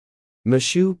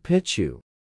Machu Picchu.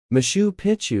 Machu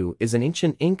Picchu is an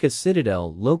ancient Inca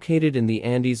citadel located in the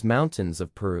Andes Mountains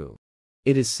of Peru.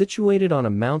 It is situated on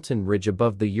a mountain ridge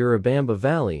above the Urubamba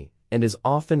Valley and is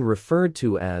often referred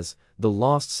to as the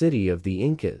lost city of the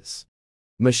Incas.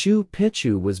 Machu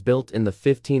Picchu was built in the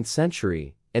 15th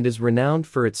century and is renowned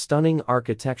for its stunning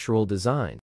architectural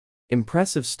design,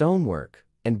 impressive stonework,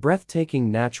 and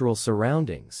breathtaking natural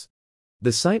surroundings.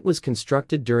 The site was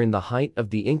constructed during the height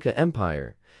of the Inca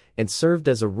Empire and served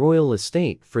as a royal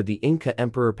estate for the Inca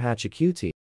Emperor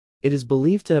Pachacuti. It is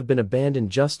believed to have been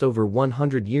abandoned just over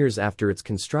 100 years after its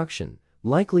construction,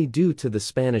 likely due to the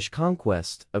Spanish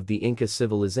conquest of the Inca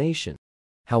civilization.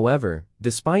 However,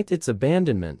 despite its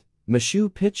abandonment,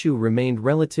 Machu Picchu remained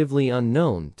relatively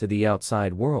unknown to the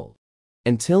outside world,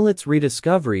 until its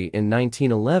rediscovery in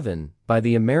 1911 by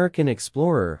the American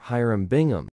explorer Hiram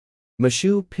Bingham.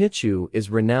 Machu Picchu is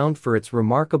renowned for its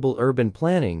remarkable urban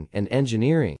planning and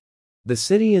engineering. The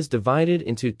city is divided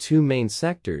into two main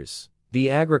sectors: the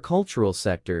agricultural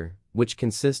sector, which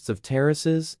consists of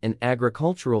terraces and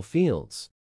agricultural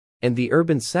fields, and the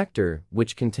urban sector,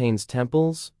 which contains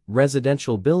temples,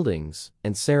 residential buildings,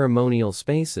 and ceremonial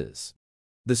spaces.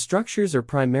 The structures are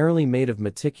primarily made of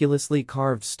meticulously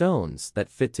carved stones that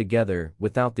fit together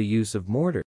without the use of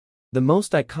mortar. The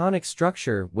most iconic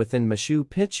structure within Machu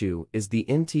Picchu is the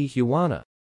Inti Huayna,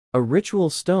 a ritual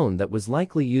stone that was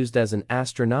likely used as an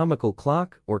astronomical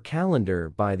clock or calendar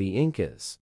by the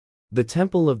Incas. The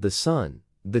Temple of the Sun,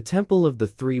 the Temple of the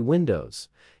Three Windows,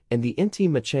 and the Inti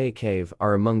Mache Cave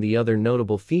are among the other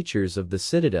notable features of the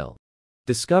citadel.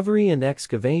 Discovery and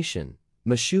excavation.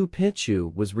 Machu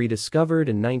Picchu was rediscovered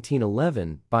in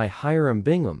 1911 by Hiram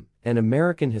Bingham, an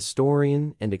American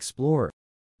historian and explorer.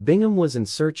 Bingham was in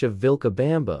search of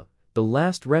Vilcabamba, the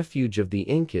last refuge of the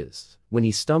Incas, when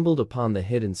he stumbled upon the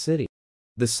hidden city.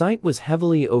 The site was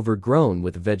heavily overgrown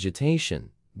with vegetation,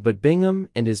 but Bingham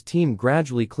and his team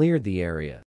gradually cleared the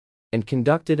area and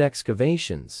conducted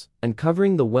excavations,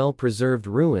 uncovering the well-preserved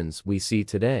ruins we see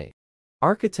today.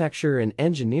 Architecture and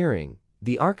engineering.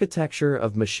 The architecture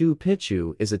of Machu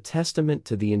Picchu is a testament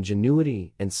to the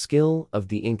ingenuity and skill of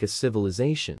the Inca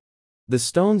civilization. The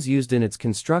stones used in its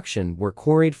construction were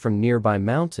quarried from nearby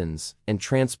mountains and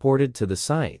transported to the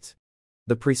site.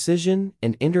 The precision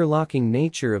and interlocking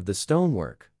nature of the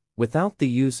stonework, without the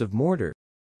use of mortar,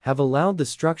 have allowed the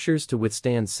structures to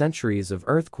withstand centuries of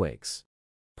earthquakes.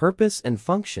 Purpose and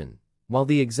function. While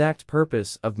the exact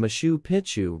purpose of Machu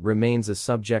Picchu remains a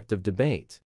subject of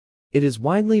debate, it is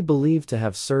widely believed to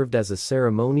have served as a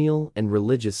ceremonial and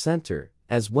religious center,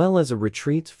 as well as a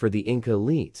retreat for the Inca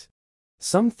elite.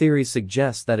 Some theories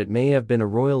suggest that it may have been a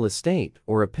royal estate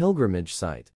or a pilgrimage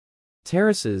site.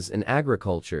 Terraces and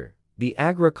agriculture. The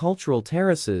agricultural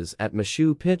terraces at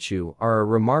Machu Picchu are a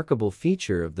remarkable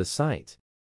feature of the site.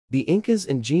 The Incas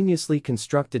ingeniously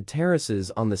constructed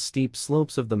terraces on the steep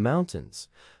slopes of the mountains,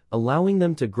 allowing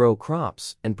them to grow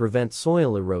crops and prevent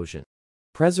soil erosion.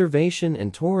 Preservation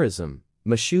and tourism.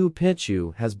 Machu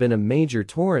Picchu has been a major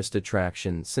tourist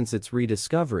attraction since its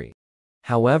rediscovery.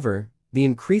 However, the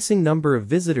increasing number of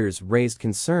visitors raised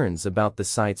concerns about the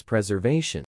site's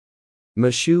preservation.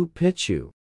 Machu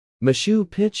Picchu. Machu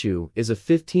Picchu is a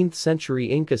 15th-century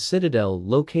Inca citadel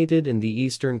located in the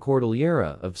eastern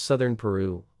Cordillera of southern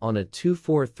Peru on a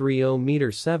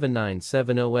 2430-meter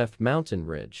 7970 mountain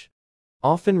ridge.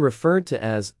 Often referred to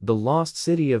as the lost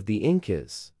city of the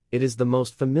Incas, it is the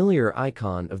most familiar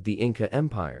icon of the Inca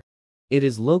Empire. It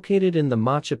is located in the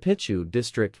Machu Picchu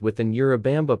district within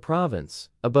Urubamba province,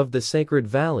 above the Sacred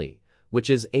Valley, which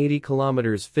is 80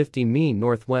 kilometers 50 mi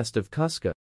northwest of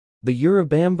Cusco. The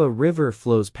Urubamba River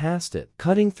flows past it,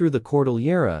 cutting through the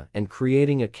Cordillera and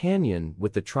creating a canyon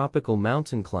with the tropical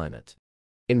mountain climate.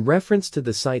 In reference to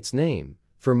the site's name,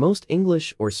 for most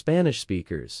English or Spanish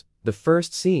speakers, the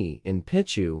first C in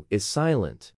Picchu is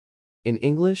silent. In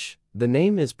English, the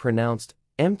name is pronounced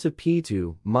Machu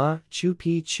Picchu, Machu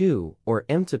Picchu, or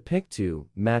Machu Picchu,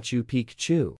 Machu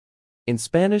Picchu. In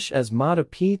Spanish as Machu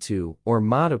Picchu or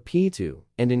Machu Picchu,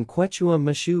 and in Quechua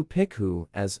Machu Picchu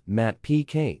as Mat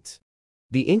Picate.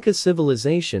 The Inca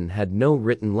civilization had no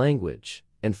written language,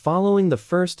 and following the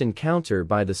first encounter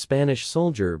by the Spanish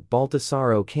soldier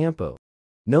Baltasar Ocampo,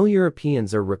 no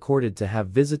Europeans are recorded to have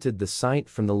visited the site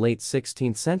from the late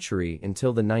 16th century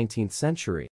until the 19th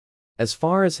century. As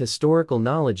far as historical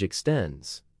knowledge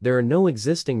extends, there are no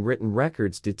existing written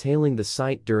records detailing the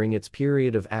site during its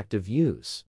period of active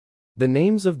use. The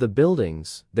names of the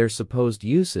buildings, their supposed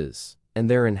uses, and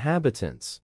their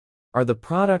inhabitants are the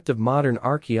product of modern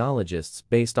archaeologists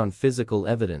based on physical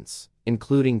evidence,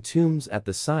 including tombs at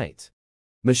the site.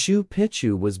 Machu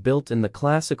Picchu was built in the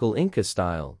classical Inca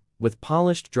style, with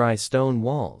polished dry stone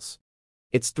walls.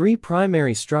 Its three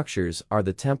primary structures are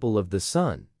the Temple of the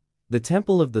Sun, the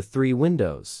Temple of the Three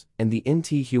Windows, and the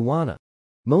Inti Huana.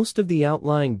 Most of the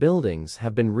outlying buildings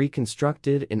have been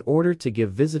reconstructed in order to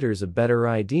give visitors a better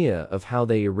idea of how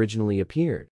they originally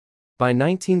appeared. By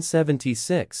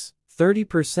 1976,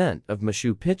 30% of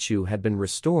Machu Picchu had been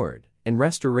restored, and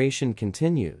restoration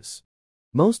continues.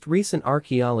 Most recent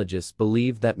archaeologists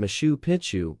believe that Machu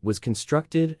Picchu was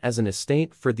constructed as an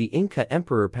estate for the Inca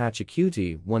Emperor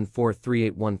Pachacuti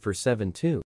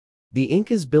 1438-1472. The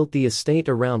Incas built the estate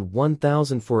around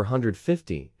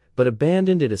 1450, but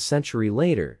abandoned it a century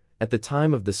later, at the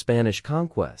time of the Spanish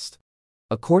conquest.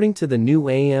 According to the new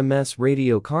AMS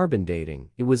radiocarbon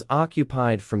dating, it was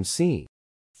occupied from c.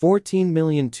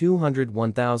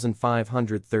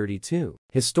 14,201,532.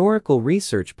 Historical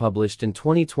research published in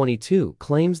 2022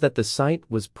 claims that the site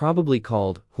was probably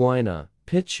called Huayna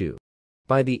Picchu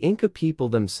by the Inca people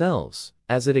themselves,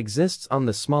 as it exists on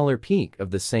the smaller peak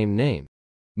of the same name.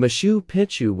 Machu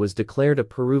Picchu was declared a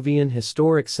Peruvian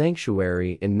historic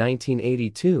sanctuary in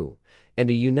 1982 and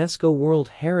a UNESCO World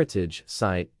Heritage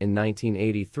Site in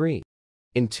 1983.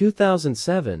 In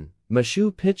 2007,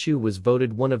 Machu Picchu was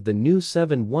voted one of the new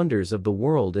 7 wonders of the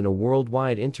world in a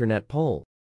worldwide internet poll.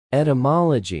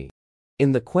 Etymology.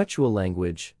 In the Quechua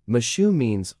language, Machu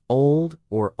means old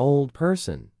or old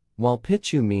person, while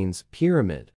Picchu means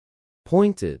pyramid,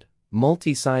 pointed,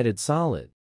 multi-sided solid,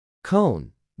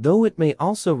 cone, though it may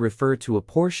also refer to a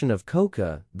portion of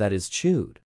coca that is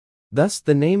chewed. Thus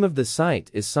the name of the site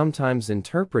is sometimes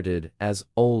interpreted as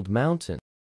Old Mountain.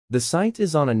 The site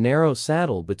is on a narrow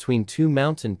saddle between two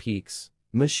mountain peaks,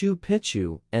 Machu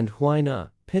Picchu and Huayna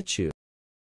Picchu.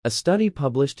 A study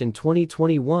published in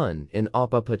 2021 in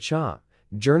Apapacha,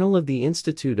 Journal of the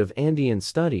Institute of Andean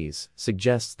Studies,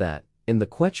 suggests that, in the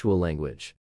Quechua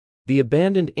language, the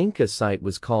abandoned Inca site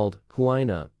was called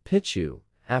Huayna Picchu,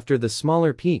 after the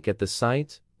smaller peak at the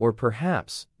site, or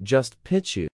perhaps just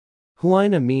Picchu.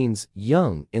 Huayna means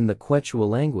young in the Quechua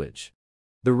language.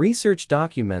 The research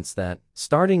documents that,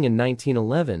 starting in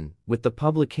 1911, with the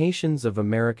publications of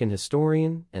American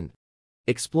historian and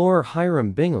explorer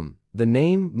Hiram Bingham, the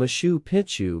name Machu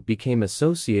Picchu became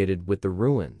associated with the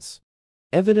ruins.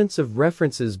 Evidence of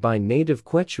references by native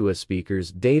Quechua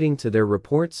speakers dating to their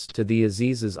reports to the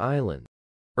Azizes Island,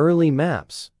 early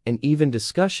maps, and even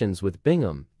discussions with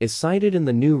Bingham, is cited in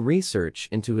the new research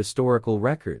into historical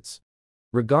records.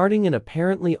 Regarding an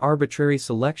apparently arbitrary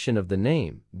selection of the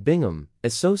name, Bingham,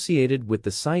 associated with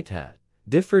the site had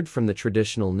differed from the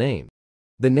traditional name.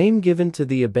 The name given to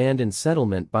the abandoned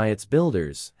settlement by its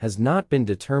builders has not been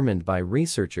determined by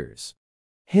researchers.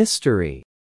 History.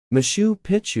 Machu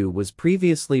Picchu was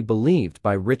previously believed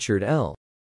by Richard L.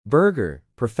 Berger,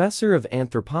 professor of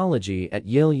anthropology at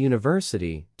Yale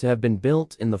University, to have been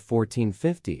built in the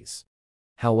 1450s.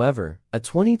 However, a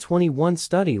 2021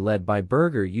 study led by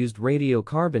Berger used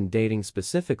radiocarbon dating,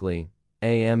 specifically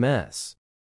AMS,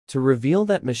 to reveal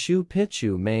that Machu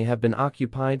Picchu may have been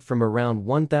occupied from around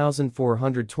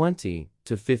 1420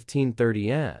 to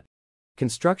 1530 AD.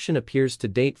 Construction appears to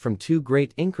date from two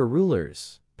great Inca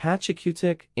rulers,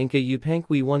 Pachacutic Inca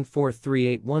Yupanqui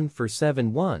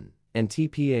 1438-1471 and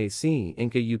Tpac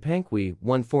Inca Yupanqui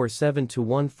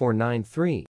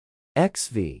 147-1493.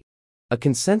 XV. A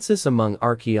consensus among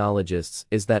archaeologists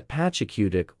is that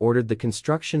Pachacutic ordered the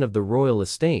construction of the royal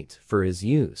estate for his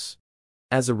use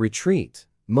as a retreat,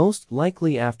 most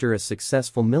likely after a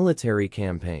successful military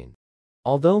campaign.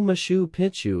 Although Machu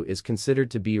Picchu is considered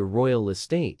to be a royal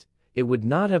estate, it would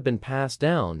not have been passed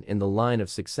down in the line of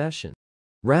succession.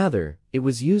 Rather, it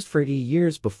was used for 80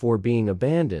 years before being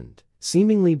abandoned,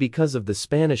 seemingly because of the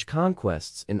Spanish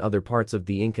conquests in other parts of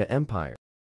the Inca Empire.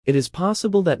 It is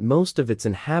possible that most of its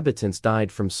inhabitants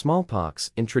died from smallpox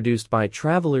introduced by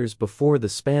travelers before the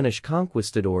Spanish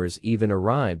conquistadors even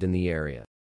arrived in the area.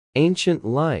 Ancient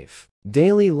life.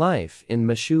 Daily life in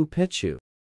Machu Picchu.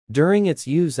 During its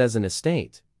use as an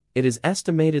estate, it is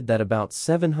estimated that about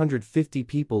 750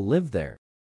 people lived there,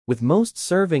 with most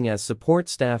serving as support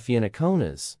staff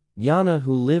Yanaconas, Yana,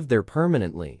 who lived there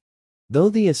permanently. Though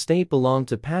the estate belonged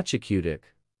to Pachacutic,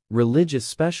 religious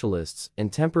specialists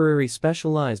and temporary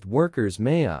specialized workers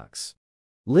Mayoks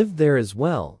lived there as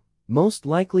well, most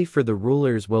likely for the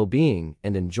ruler's well-being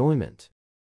and enjoyment.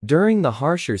 During the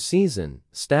harsher season,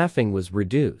 staffing was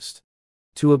reduced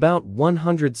to about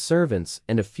 100 servants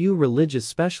and a few religious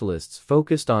specialists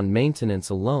focused on maintenance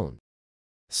alone.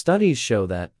 Studies show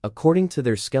that, according to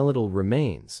their skeletal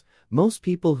remains, most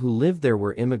people who lived there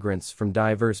were immigrants from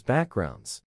diverse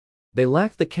backgrounds. They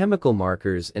lacked the chemical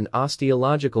markers and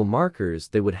osteological markers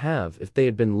they would have if they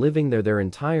had been living there their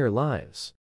entire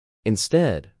lives.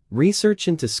 Instead, Research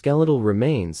into skeletal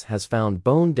remains has found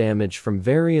bone damage from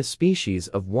various species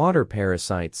of water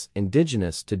parasites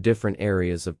indigenous to different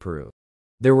areas of Peru.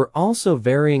 There were also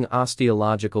varying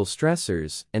osteological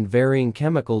stressors and varying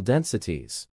chemical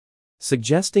densities,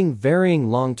 suggesting varying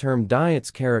long-term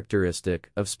diets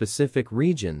characteristic of specific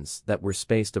regions that were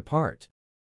spaced apart.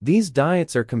 These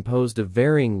diets are composed of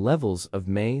varying levels of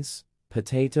maize,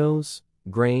 potatoes,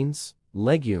 grains,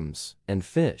 legumes, and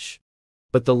fish.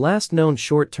 But the last known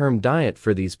short-term diet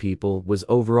for these people was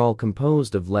overall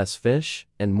composed of less fish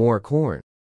and more corn.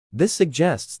 This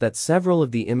suggests that several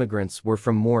of the immigrants were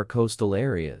from more coastal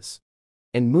areas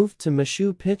and moved to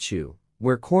Machu Picchu,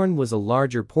 where corn was a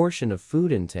larger portion of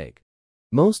food intake.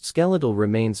 Most skeletal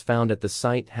remains found at the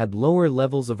site had lower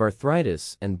levels of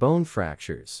arthritis and bone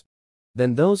fractures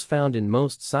than those found in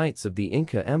most sites of the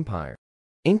Inca Empire.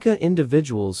 Inca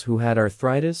individuals who had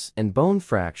arthritis and bone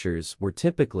fractures were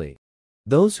typically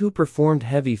those who performed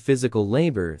heavy physical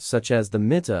labor such as the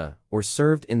mita or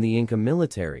served in the Inca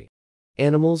military.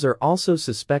 Animals are also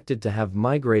suspected to have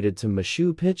migrated to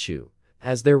Machu Picchu,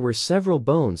 as there were several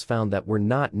bones found that were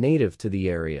not native to the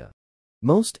area.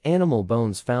 Most animal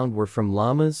bones found were from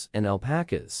llamas and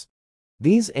alpacas.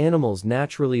 These animals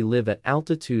naturally live at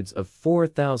altitudes of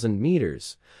 4,000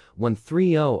 meters,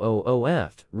 13,000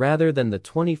 ft, rather than the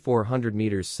 2,400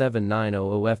 meters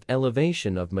 7,900 ft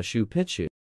elevation of Machu Picchu.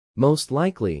 Most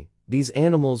likely, these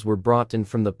animals were brought in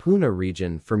from the Puna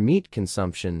region for meat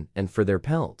consumption and for their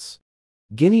pelts.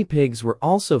 Guinea pigs were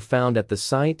also found at the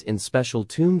site in special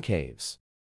tomb caves,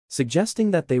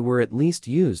 suggesting that they were at least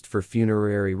used for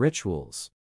funerary rituals,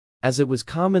 as it was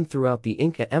common throughout the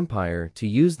Inca Empire to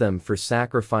use them for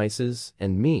sacrifices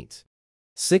and meat.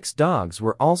 6 dogs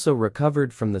were also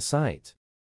recovered from the site.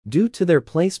 Due to their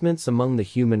placements among the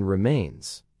human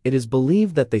remains, it is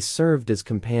believed that they served as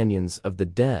companions of the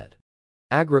dead.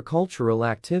 Agricultural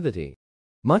activity.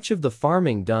 Much of the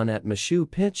farming done at Machu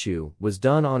Picchu was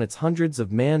done on its hundreds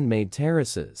of man-made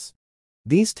terraces.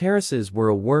 These terraces were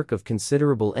a work of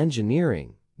considerable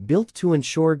engineering, built to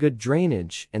ensure good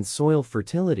drainage and soil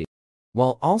fertility,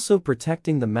 while also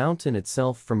protecting the mountain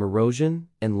itself from erosion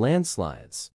and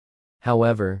landslides.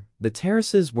 However, the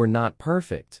terraces were not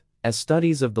perfect, as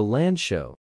studies of the land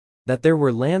show that there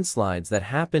were landslides that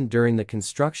happened during the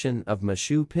construction of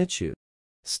Machu Picchu.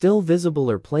 Still visible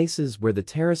are places where the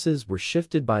terraces were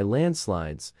shifted by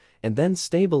landslides and then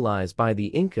stabilized by the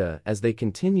Inca as they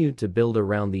continued to build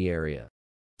around the area.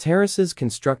 Terraces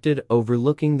constructed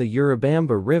overlooking the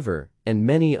Urubamba River and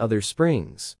many other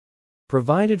springs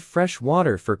provided fresh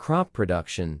water for crop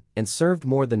production and served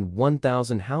more than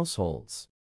 1,000 households.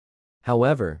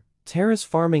 However, terrace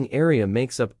farming area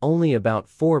makes up only about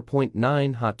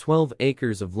 4.912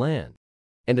 acres of land.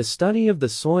 And a study of the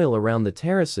soil around the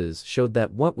terraces showed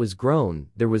that what was grown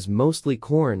there was mostly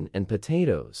corn and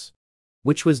potatoes,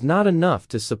 which was not enough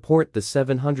to support the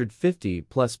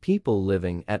 750+ people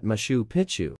living at Machu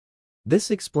Picchu. This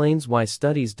explains why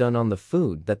studies done on the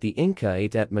food that the Inca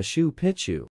ate at Machu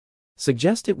Picchu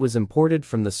suggest it was imported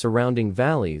from the surrounding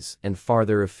valleys and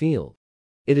farther afield.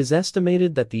 It is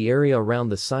estimated that the area around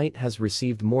the site has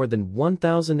received more than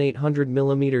 1,800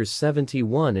 mm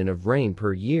 71 in of rain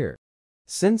per year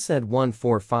since ED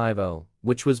 1450,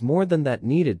 which was more than that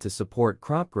needed to support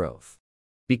crop growth.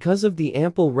 Because of the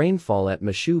ample rainfall at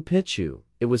Machu Picchu,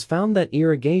 it was found that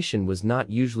irrigation was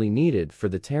not usually needed for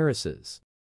the terraces.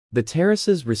 The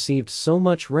terraces received so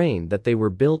much rain that they were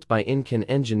built by Incan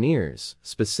engineers,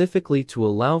 specifically to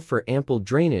allow for ample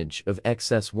drainage of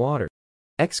excess water.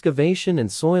 Excavation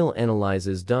and soil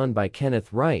analyses done by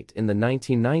Kenneth Wright in the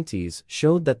 1990s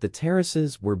showed that the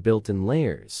terraces were built in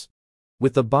layers,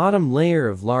 with the bottom layer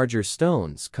of larger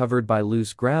stones covered by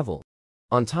loose gravel.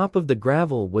 On top of the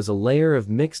gravel was a layer of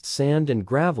mixed sand and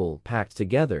gravel packed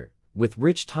together, with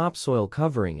rich topsoil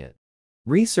covering it.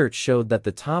 Research showed that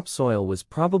the topsoil was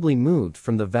probably moved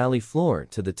from the valley floor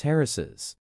to the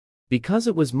terraces, because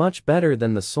it was much better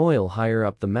than the soil higher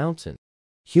up the mountain.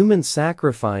 Human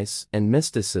sacrifice and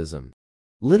mysticism.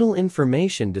 Little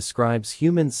information describes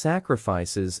human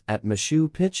sacrifices at Machu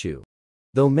Picchu,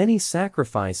 though many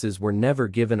sacrifices were never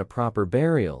given a proper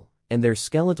burial, and their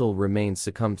skeletal remains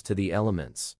succumbed to the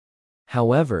elements.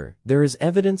 However, there is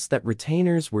evidence that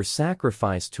retainers were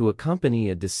sacrificed to accompany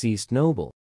a deceased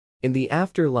noble. In the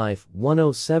afterlife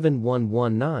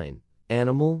 107119,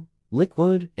 animal,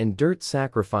 liquid, and dirt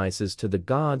sacrifices to the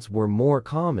gods were more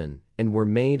common and were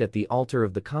made at the altar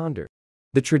of the condor.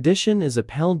 The tradition is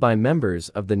upheld by members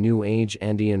of the New Age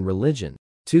Andean religion.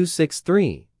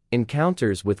 263.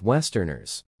 Encounters with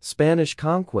Westerners. Spanish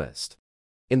conquest.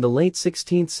 In the late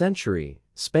 16th century,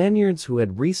 Spaniards who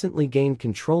had recently gained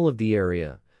control of the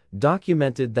area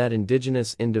documented that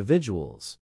indigenous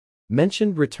individuals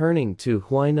mentioned returning to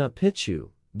Huayna Picchu,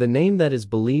 the name that is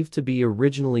believed to be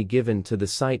originally given to the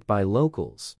site by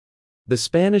locals. The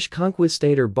Spanish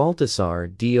conquistador Baltasar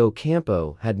de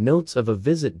Ocampo had notes of a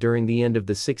visit during the end of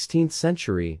the 16th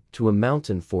century to a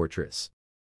mountain fortress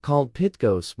called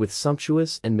Pitcos with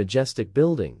sumptuous and majestic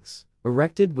buildings,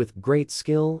 erected with great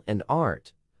skill and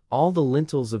art, all the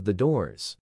lintels of the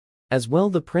doors, as well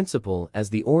the principal as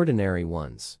the ordinary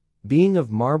ones, being of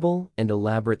marble and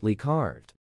elaborately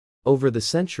carved. Over the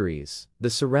centuries, the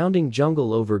surrounding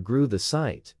jungle overgrew the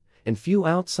site, and few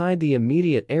outside the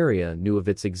immediate area knew of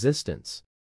its existence.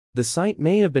 The site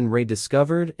may have been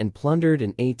rediscovered and plundered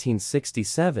in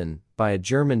 1867 by a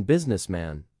German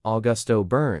businessman, Augusto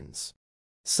Burns.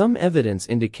 Some evidence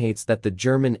indicates that the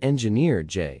German engineer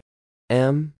J.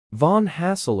 M. von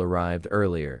Hassel arrived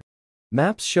earlier.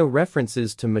 Maps show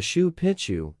references to Machu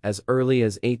Picchu as early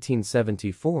as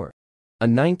 1874. A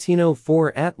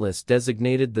 1904 atlas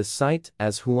designated the site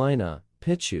as Huayna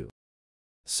Picchu.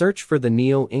 Search for the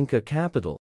Neo-Inca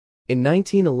capital. In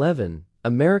 1911,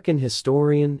 American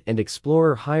historian and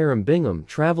explorer Hiram Bingham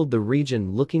traveled the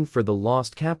region looking for the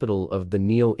lost capital of the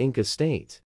Neo-Inca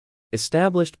state,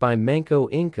 established by Manco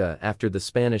Inca after the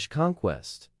Spanish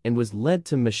conquest, and was led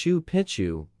to Machu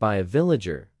Picchu by a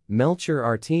villager, Melchor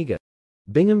Artiga.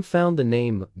 Bingham found the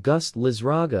name Gust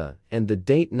Lizraga and the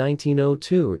date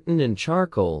 1902 written in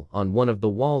charcoal on one of the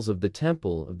walls of the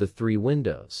Temple of the Three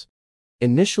Windows.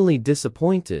 Initially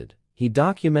disappointed, he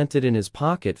documented in his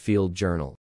pocket field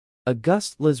journal.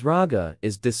 Gust Lizraga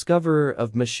is discoverer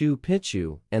of Machu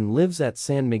Picchu and lives at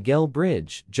San Miguel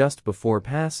Bridge just before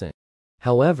passing.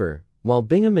 However, while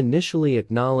Bingham initially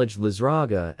acknowledged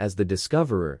Lizraga as the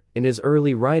discoverer in his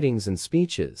early writings and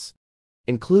speeches,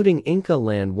 including Inca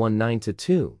Land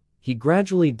 19-2, he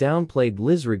gradually downplayed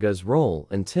Lizraga's role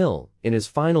until, in his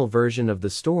final version of the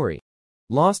story,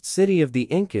 Lost City of the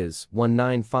Incas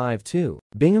 1952,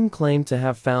 Bingham claimed to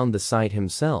have found the site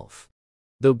himself.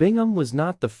 Though Bingham was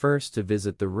not the first to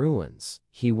visit the ruins,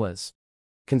 he was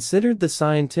considered the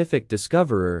scientific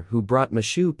discoverer who brought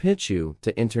Machu Picchu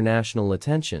to international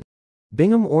attention.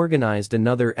 Bingham organized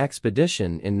another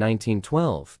expedition in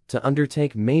 1912 to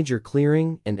undertake major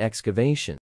clearing and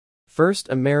excavation. First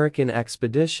American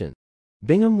expedition.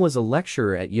 Bingham was a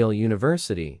lecturer at Yale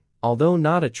University, although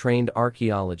not a trained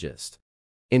archaeologist.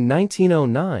 In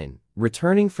 1909,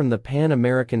 returning from the Pan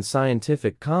American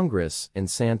Scientific Congress in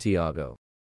Santiago,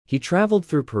 he traveled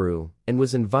through Peru and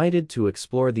was invited to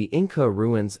explore the Inca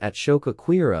ruins at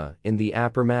Choqquira in the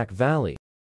Apurimac Valley.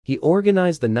 He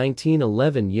organized the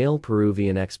 1911 Yale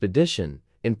Peruvian expedition,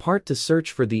 in part to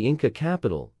search for the Inca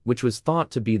capital, which was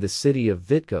thought to be the city of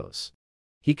Vitcos.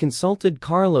 He consulted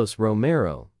Carlos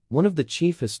Romero, one of the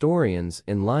chief historians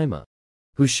in Lima,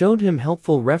 who showed him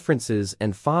helpful references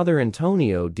and Father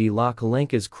Antonio de la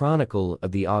Calenca's Chronicle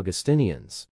of the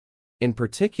Augustinians. In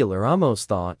particular, Amos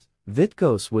thought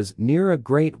Vitcos was near a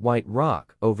great white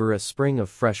rock over a spring of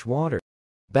fresh water.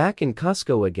 Back in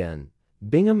Cusco again,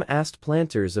 Bingham asked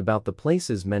planters about the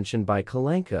places mentioned by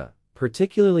Calenca,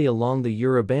 particularly along the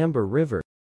Urubamba River.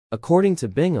 According to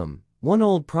Bingham, one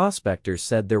old prospector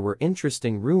said there were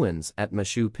interesting ruins at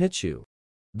Machu Picchu,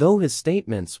 though his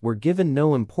statements were given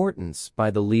no importance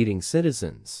by the leading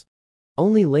citizens.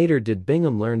 Only later did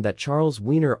Bingham learn that Charles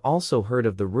Wiener also heard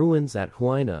of the ruins at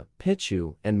Huayna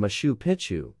Picchu and Machu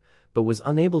Picchu, but was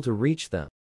unable to reach them.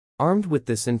 Armed with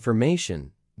this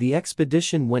information, the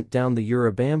expedition went down the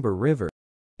Urubamba River.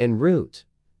 En route,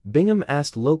 Bingham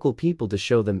asked local people to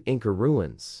show them Inca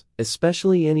ruins,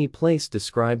 especially any place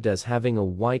described as having a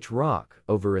white rock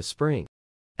over a spring.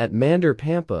 At Mander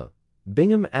Pampa,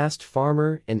 Bingham asked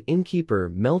farmer and innkeeper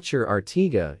Melchor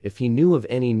Artiga if he knew of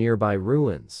any nearby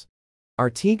ruins.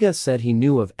 Artiga said he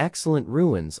knew of excellent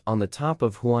ruins on the top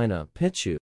of Huayna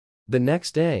Picchu. The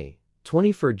next day,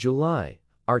 24 July,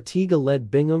 Artiga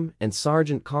led Bingham and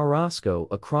Sergeant Carrasco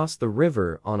across the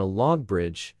river on a log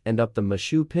bridge and up the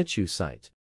Machu Picchu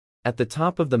site. At the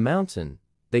top of the mountain,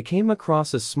 they came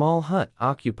across a small hut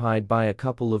occupied by a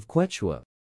couple of Quechua,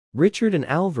 Richard and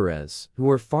Alvarez, who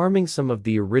were farming some of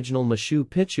the original Machu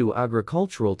Picchu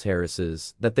agricultural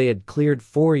terraces that they had cleared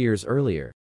 4 years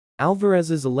earlier.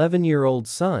 Alvarez's 11-year-old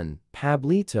son,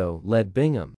 Pablito, led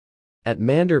Bingham. At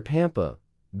Mander Pampa,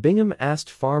 Bingham asked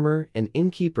farmer and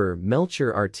innkeeper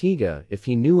Melchor Artiga if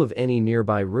he knew of any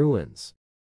nearby ruins.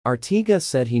 Artiga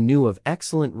said he knew of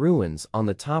excellent ruins on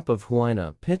the top of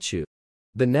Huayna Picchu.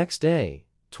 The next day,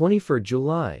 24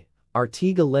 July,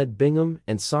 Artiga led Bingham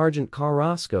and Sergeant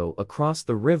Carrasco across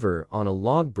the river on a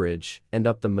log bridge and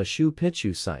up the Machu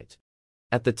Picchu site.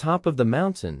 At the top of the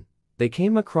mountain, they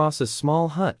came across a small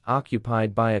hut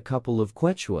occupied by a couple of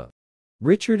Quechua,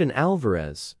 Richard and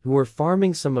Alvarez, who were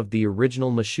farming some of the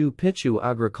original Machu Picchu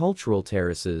agricultural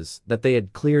terraces that they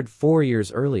had cleared 4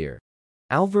 years earlier.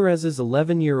 Alvarez's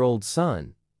 11-year-old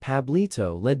son,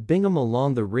 Pablito, led Bingham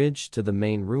along the ridge to the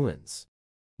main ruins.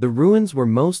 The ruins were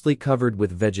mostly covered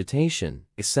with vegetation,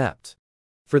 except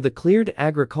for the cleared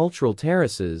agricultural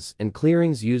terraces and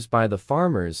clearings used by the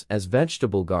farmers as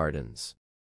vegetable gardens.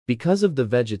 Because of the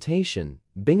vegetation,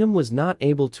 Bingham was not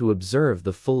able to observe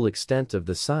the full extent of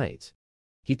the site.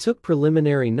 He took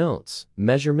preliminary notes,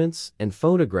 measurements, and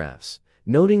photographs,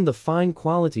 noting the fine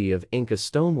quality of Inca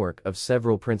stonework of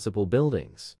several principal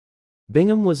buildings.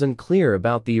 Bingham was unclear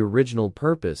about the original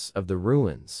purpose of the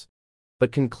ruins,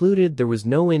 but concluded there was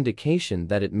no indication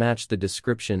that it matched the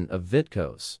description of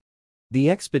Vitkos. The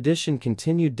expedition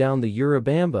continued down the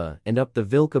Urubamba and up the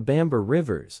Vilcabamba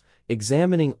rivers,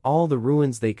 examining all the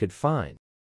ruins they could find.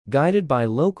 Guided by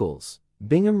locals,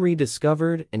 Bingham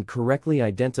rediscovered and correctly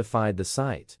identified the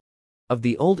site of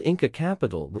the old Inca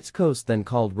capital, Vitkos, then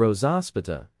called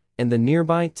Rosaspata, and the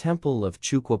nearby temple of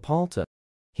Chuquipalta.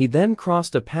 He then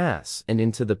crossed a pass and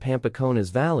into the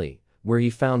Pampaconas Valley, where he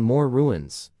found more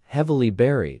ruins, heavily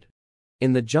buried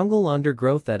in the jungle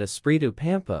undergrowth at Espiritu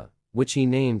Pampa, which he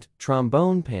named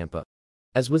Trombone Pampa.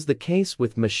 As was the case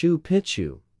with Machu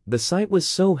Picchu, the site was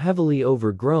so heavily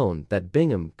overgrown that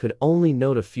Bingham could only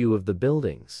note a few of the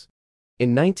buildings. In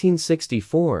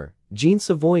 1964, Jean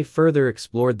Savoy further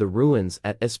explored the ruins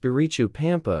at Espiritu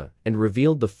Pampa and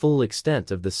revealed the full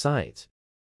extent of the site,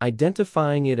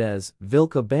 identifying it as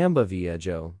Vilcabamba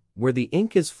Viejo, where the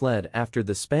Incas fled after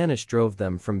the Spanish drove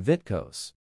them from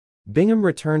Vitkos. Bingham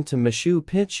returned to Machu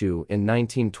Picchu in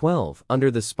 1912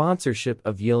 under the sponsorship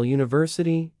of Yale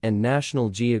University and National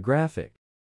Geographic,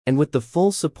 and with the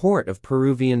full support of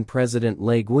Peruvian President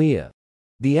Leguía.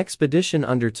 The expedition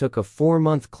undertook a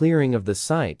 4-month clearing of the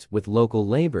site with local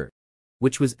labor,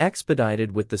 which was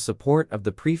expedited with the support of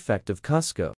the prefect of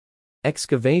Cusco.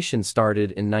 Excavation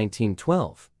started in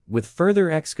 1912, with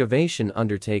further excavation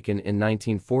undertaken in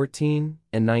 1914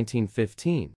 and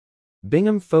 1915.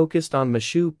 Bingham focused on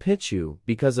Machu Picchu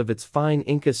because of its fine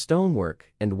Inca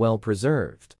stonework and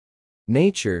well-preserved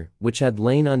nature, which had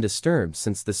lain undisturbed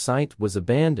since the site was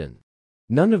abandoned.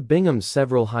 None of Bingham's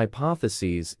several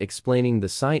hypotheses explaining the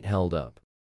site held up.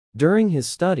 During his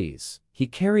studies, he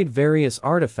carried various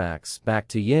artifacts back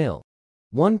to Yale.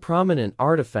 One prominent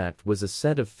artifact was a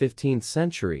set of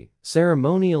 15th-century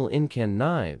ceremonial Incan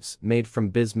knives made from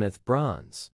bismuth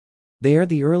bronze. They are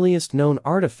the earliest known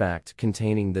artifact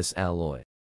containing this alloy.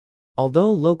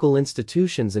 Although local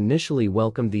institutions initially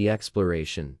welcomed the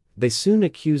exploration, they soon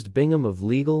accused Bingham of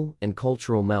legal and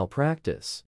cultural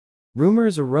malpractice.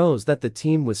 Rumors arose that the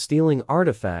team was stealing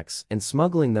artifacts and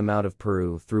smuggling them out of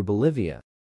Peru through Bolivia.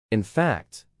 In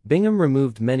fact, Bingham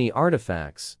removed many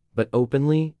artifacts, but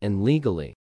openly and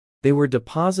legally. They were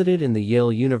deposited in the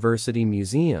Yale University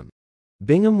Museum.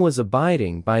 Bingham was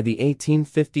abiding by the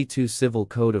 1852 Civil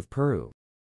Code of Peru.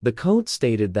 The code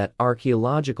stated that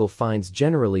archaeological finds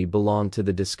generally belonged to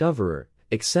the discoverer,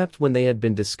 except when they had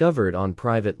been discovered on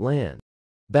private land.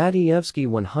 Batievsky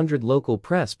 100 local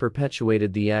press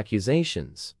perpetuated the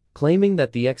accusations, claiming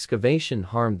that the excavation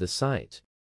harmed the site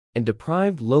and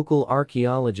deprived local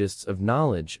archaeologists of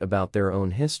knowledge about their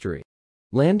own history.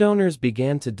 Landowners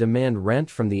began to demand rent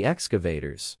from the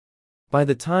excavators. By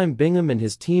the time Bingham and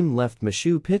his team left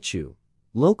Machu Picchu,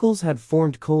 locals had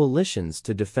formed coalitions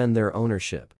to defend their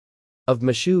ownership of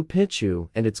Machu Picchu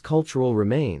and its cultural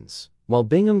remains, while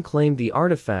Bingham claimed the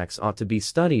artifacts ought to be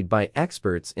studied by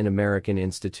experts in American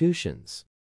institutions.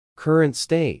 Current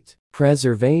state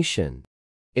preservation.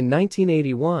 In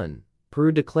 1981,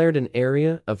 Peru declared an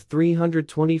area of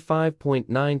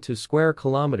 325.92 square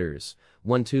kilometers,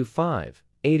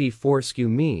 125.84 sq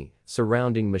mi,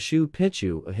 surrounding Machu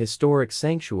Picchu a historic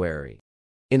sanctuary.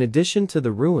 In addition to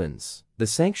the ruins, the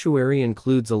sanctuary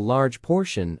includes a large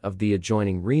portion of the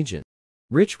adjoining region,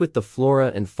 rich with the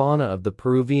flora and fauna of the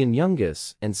Peruvian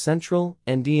Yungas and Central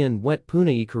Andean wet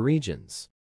puna ecoregions.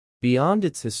 Beyond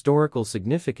its historical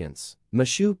significance,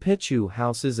 Machu Picchu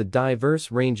houses a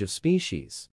diverse range of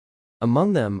species.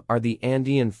 Among them are the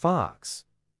Andean fox,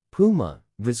 puma,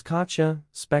 vizcacha,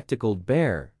 spectacled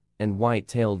bear, and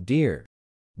white-tailed deer.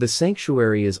 The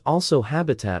sanctuary is also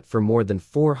habitat for more than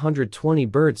 420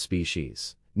 bird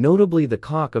species, notably the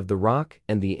cock of the rock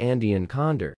and the Andean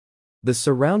condor. The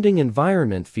surrounding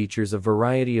environment features a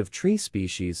variety of tree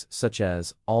species such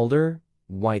as alder,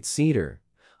 white cedar,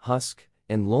 husk,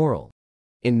 and laurel.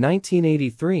 In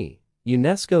 1983,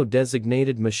 UNESCO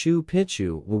designated Machu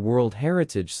Picchu a World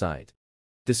Heritage Site.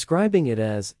 describing it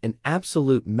as an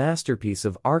absolute masterpiece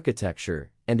of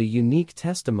architecture and a unique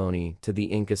testimony to the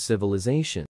Inca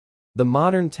civilization. The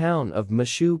modern town of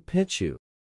Machu Picchu,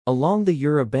 along the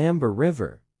Urubamba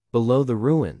River, below the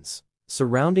ruins,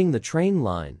 surrounding the train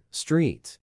line,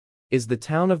 street, is the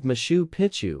town of Machu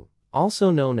Picchu,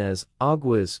 also known as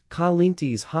Aguas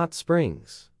Calientes Hot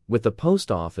Springs, with a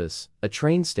post office, a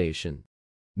train station,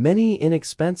 many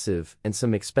inexpensive and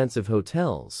some expensive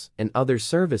hotels, and other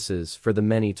services for the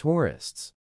many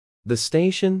tourists. The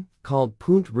station, called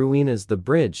Punt Ruinas, the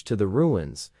bridge to the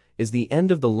ruins, is the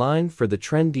end of the line for the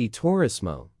Tren de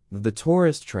Turismo, the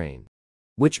tourist train,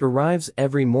 which arrives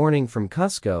every morning from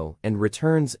Cusco and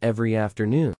returns every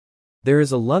afternoon. There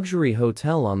is a luxury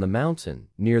hotel on the mountain,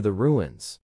 near the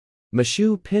ruins.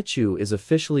 Machu Picchu is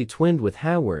officially twinned with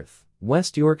Haworth,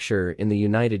 West Yorkshire in the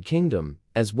United Kingdom,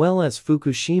 as well as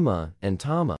Fukushima and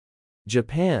Tama,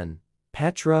 Japan,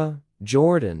 Petra,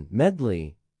 Jordan,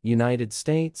 Medley, United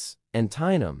States, and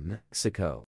Tinam,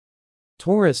 Mexico.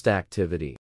 Tourist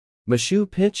activity. Machu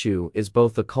Picchu is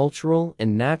both a cultural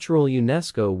and natural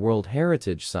UNESCO World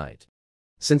Heritage Site.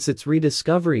 Since its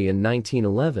rediscovery in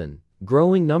 1911,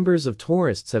 growing numbers of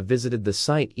tourists have visited the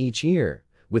site each year,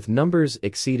 with numbers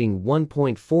exceeding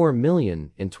 1.4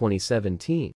 million in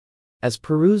 2017. As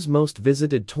Peru's most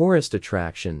visited tourist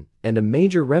attraction and a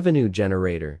major revenue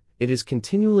generator, it is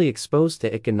continually exposed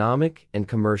to economic and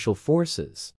commercial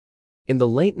forces. In the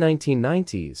late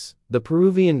 1990s, the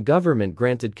Peruvian government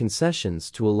granted concessions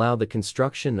to allow the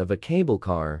construction of a cable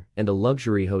car and a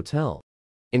luxury hotel,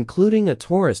 including a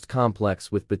tourist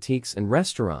complex with boutiques and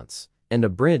restaurants, and a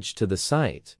bridge to the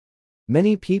site.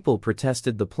 Many people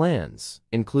protested the plans,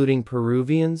 including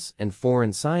Peruvians and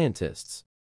foreign scientists,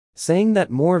 saying that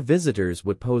more visitors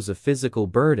would pose a physical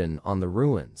burden on the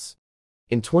ruins.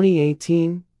 In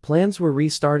 2018, plans were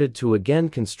restarted to again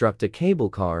construct a cable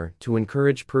car to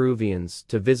encourage Peruvians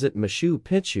to visit Machu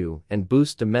Picchu and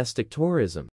boost domestic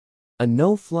tourism. A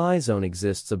no-fly zone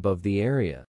exists above the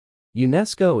area.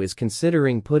 UNESCO is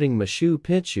considering putting Machu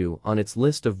Picchu on its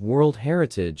list of World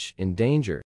Heritage in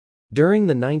danger. During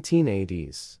the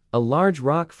 1980s, a large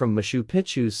rock from Machu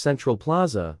Picchu's central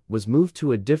plaza was moved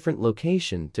to a different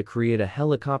location to create a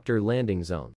helicopter landing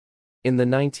zone. In the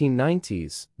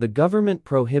 1990s, the government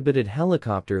prohibited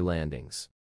helicopter landings.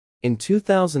 In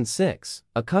 2006,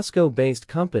 a Cusco-based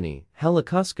company,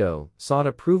 Helicusco, sought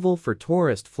approval for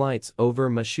tourist flights over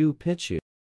Machu Picchu.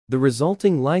 The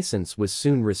resulting license was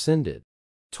soon rescinded.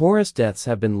 Tourist deaths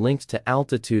have been linked to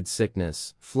altitude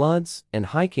sickness, floods, and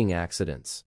hiking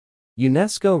accidents.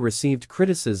 UNESCO received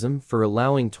criticism for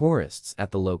allowing tourists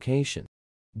at the location,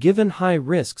 given high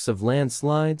risks of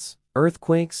landslides,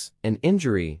 earthquakes, and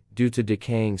injury due to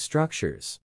decaying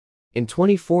structures. In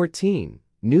 2014,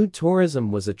 nude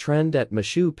tourism was a trend at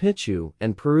Machu Picchu,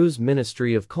 and Peru's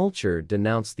Ministry of Culture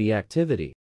denounced the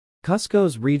activity.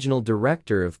 Cusco's regional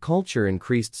director of culture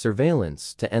increased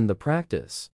surveillance to end the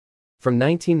practice. From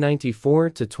 1994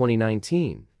 to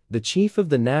 2019, the chief of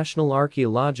the National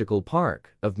Archaeological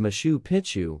Park of Machu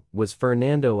Picchu was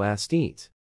Fernando Astete,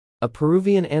 a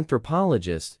Peruvian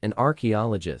anthropologist and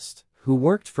archaeologist who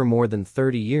worked for more than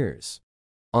 30 years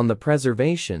on the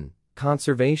preservation,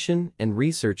 conservation, and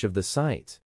research of the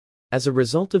site. As a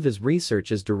result of his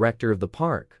research as director of the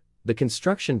park, the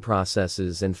construction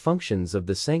processes and functions of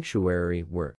the sanctuary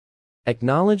were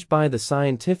acknowledged by the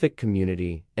scientific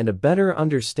community, and a better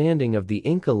understanding of the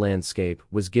Inca landscape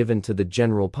was given to the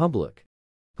general public,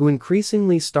 who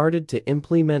increasingly started to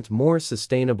implement more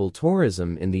sustainable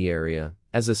tourism in the area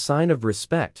as a sign of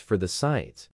respect for the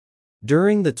site.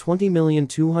 During the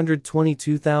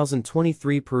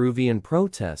 20,222,023 Peruvian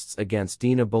protests against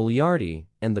Dina Boluarte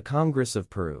and the Congress of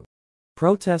Peru,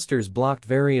 protesters blocked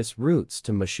various routes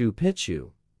to Machu Picchu,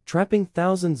 trapping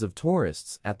thousands of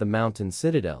tourists at the mountain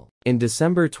citadel in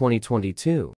December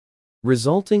 2022,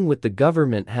 resulting with the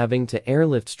government having to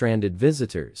airlift stranded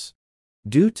visitors.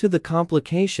 Due to the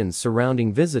complications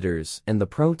surrounding visitors and the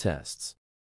protests,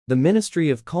 the Ministry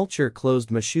of Culture closed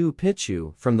Machu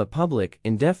Picchu from the public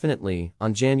indefinitely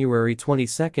on January 22,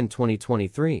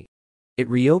 2023. It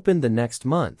reopened the next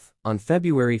month, on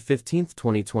February 15,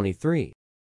 2023.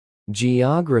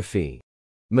 Geography.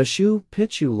 Machu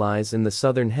Picchu lies in the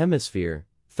southern hemisphere,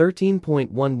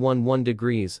 13.111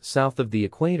 degrees south of the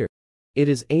equator. It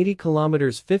is 80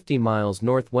 kilometers 50 miles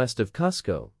northwest of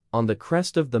Cusco, on the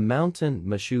crest of the mountain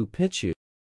Machu Picchu,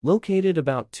 located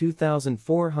about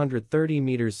 2,430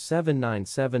 meters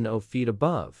 7,970 feet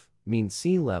above mean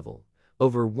sea level,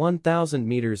 over 1,000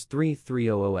 meters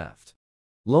 3,300 ft.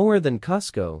 Lower than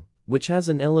Cusco, which has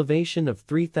an elevation of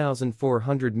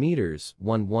 3,400 meters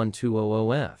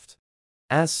 11,200 ft.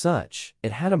 As such,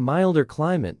 it had a milder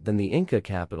climate than the Inca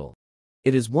capital.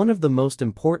 It is one of the most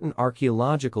important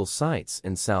archaeological sites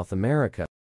in South America,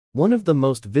 one of the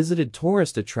most visited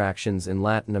tourist attractions in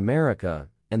Latin America,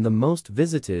 and the most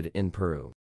visited in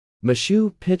Peru.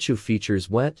 Machu Picchu features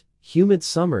wet, humid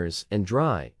summers and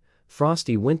dry,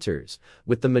 frosty winters,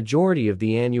 with the majority of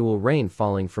the annual rain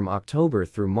falling from October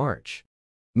through March.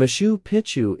 Machu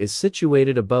Picchu is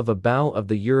situated above a bow of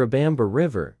the Urubamba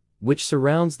River, which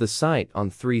surrounds the site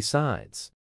on 3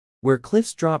 sides, where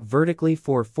cliffs drop vertically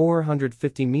for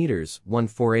 450 meters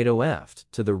 1480 ft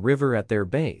to the river at their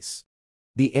base.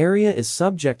 The area is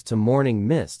subject to morning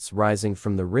mists rising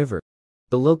from the river.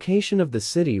 The location of the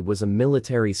city was a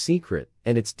military secret,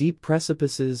 and its deep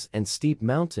precipices and steep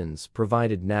mountains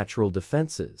provided natural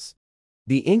defenses.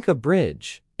 The Inca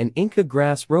Bridge, an Inca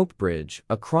grass rope bridge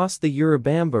across the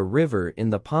Urubamba River in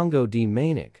the Pongo de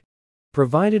Manic,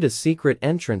 provided a secret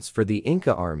entrance for the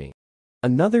Inca army.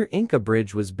 Another Inca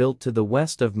bridge was built to the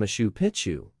west of Machu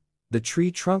Picchu, the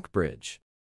Tree Trunk Bridge,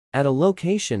 at a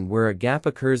location where a gap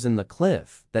occurs in the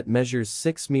cliff that measures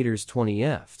 6 meters 20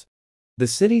 ft. The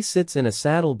city sits in a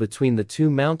saddle between the 2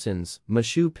 mountains,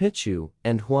 Machu Picchu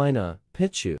and Huayna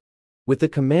Picchu, with a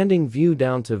commanding view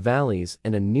down to valleys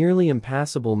and a nearly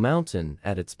impassable mountain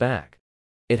at its back.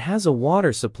 It has a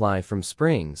water supply from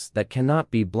springs that cannot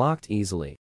be blocked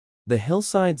easily. The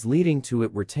hillsides leading to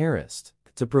it were terraced,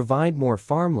 to provide more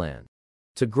farmland,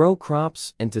 to grow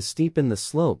crops and to steepen the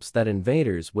slopes that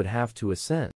invaders would have to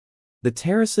ascend. The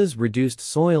terraces reduced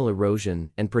soil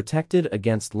erosion and protected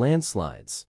against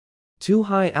landslides. 2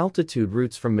 high-altitude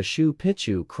routes from Machu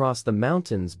Picchu cross the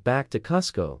mountains back to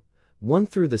Cusco, one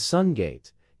through the Sun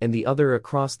Gate, and the other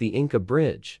across the Inca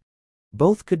Bridge.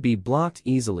 Both could be blocked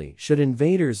easily should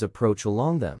invaders approach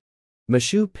along them.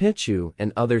 Machu Picchu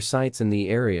and other sites in the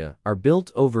area are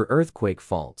built over earthquake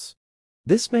faults.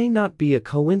 This may not be a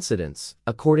coincidence,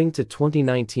 according to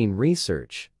 2019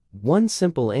 research. One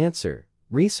simple answer,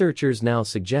 researchers now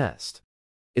suggest,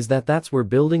 is that that's where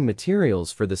building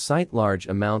materials for the site large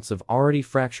amounts of already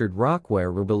fractured rock were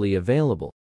readily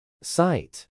available.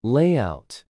 Site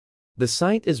layout. The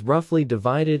site is roughly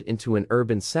divided into an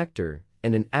urban sector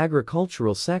and an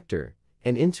agricultural sector,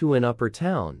 and into an upper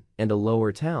town and a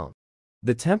lower town.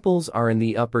 The temples are in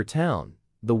the upper town,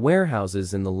 the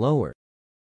warehouses in the lower.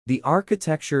 The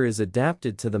architecture is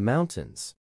adapted to the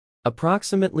mountains.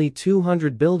 Approximately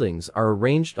 200 buildings are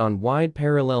arranged on wide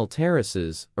parallel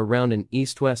terraces around an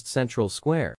east-west central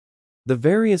square. The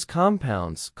various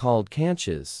compounds, called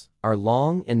canches, are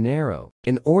long and narrow,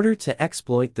 in order to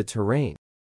exploit the terrain.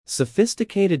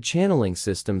 Sophisticated channeling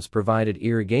systems provided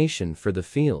irrigation for the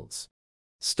fields.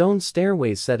 Stone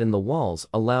stairways set in the walls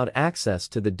allowed access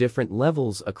to the different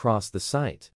levels across the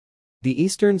site. The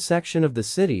eastern section of the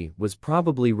city was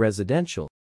probably residential.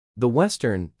 The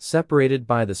western, separated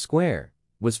by the square,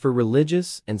 was for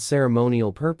religious and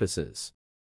ceremonial purposes.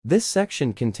 This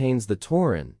section contains the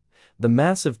Torreon, the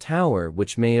massive tower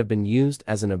which may have been used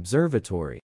as an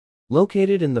observatory.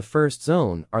 Located in the first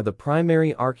zone are the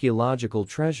primary archaeological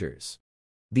treasures: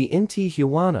 the Inti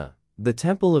Huayna, the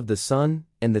Temple of the Sun,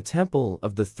 and the Temple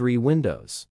of the 3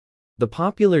 Windows. The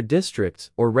popular district,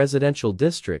 or residential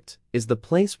district, is the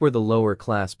place where the lower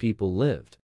class people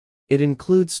lived. It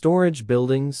includes storage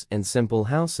buildings and simple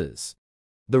houses.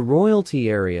 The royalty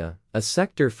area, a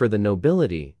sector for the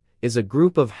nobility, is a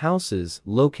group of houses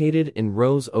located in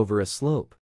rows over a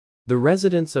slope. The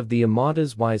residence of the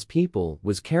Amadas wise people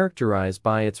was characterized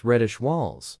by its reddish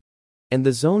walls, and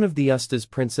the zone of the Ustas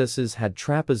princesses had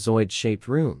trapezoid-shaped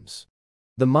rooms.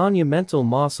 The monumental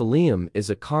mausoleum is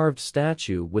a carved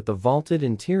statue with a vaulted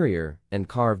interior and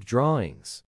carved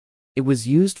drawings. It was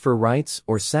used for rites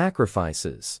or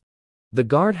sacrifices. The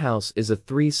guardhouse is a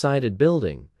 3-sided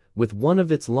building, with one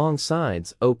of its long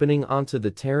sides opening onto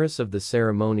the terrace of the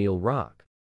ceremonial rock.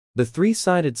 The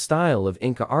 3-sided style of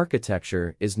Inca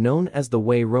architecture is known as the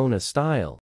Huayrona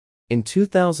style. In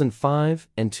 2005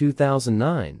 and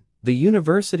 2009, the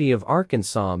University of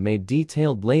Arkansas made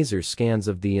detailed laser scans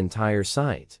of the entire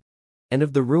site and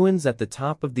of the ruins at the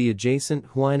top of the adjacent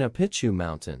Huayna Picchu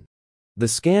mountain. The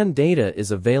scan data is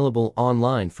available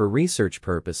online for research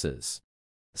purposes.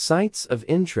 Sites of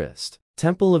interest: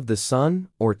 Temple of the Sun,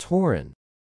 or Torreon.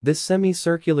 This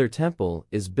semicircular temple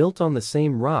is built on the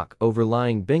same rock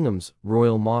overlying Bingham's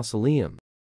Royal Mausoleum,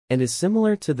 and is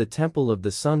similar to the Temple of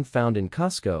the Sun found in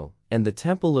Cusco and the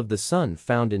Temple of the Sun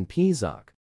found in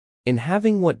Pisac, in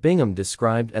having what Bingham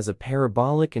described as a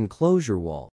parabolic enclosure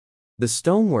wall. The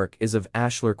stonework is of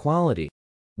ashlar quality.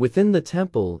 Within the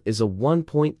temple is a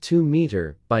 1.2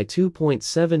 meter by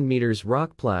 2.7 meters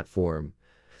rock platform,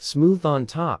 smooth on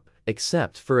top,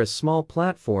 except for a small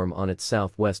platform on its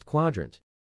southwest quadrant.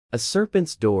 A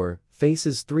serpent's door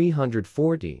faces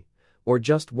 340, or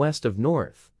just west of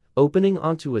north, opening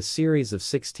onto a series of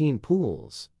 16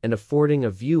 pools and affording a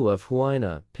view of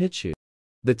Huayna Picchu.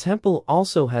 The temple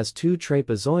also has two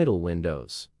trapezoidal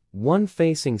windows, one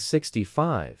facing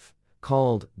 65,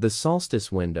 called the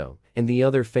solstice window, and the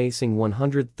other facing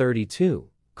 132,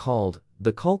 called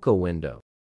the Kulka window.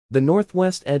 The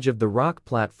northwest edge of the rock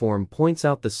platform points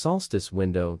out the solstice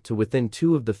window to within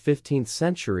 2 of the 15th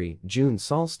century June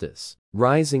solstice,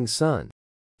 rising sun.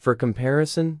 For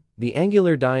comparison, the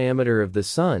angular diameter of the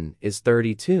sun is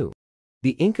 32.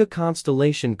 The Inca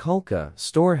constellation Kulka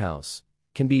storehouse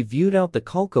can be viewed out the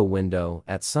Kulka window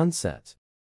at sunset.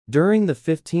 During the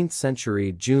 15th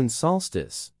century June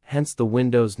solstice, hence the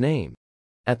window's name.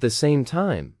 At the same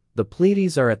time, the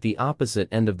Pleiades are at the opposite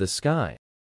end of the sky.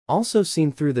 Also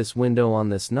seen through this window on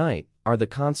this night are the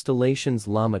constellations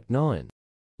Lamech Noan,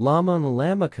 Lamon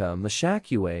Lamica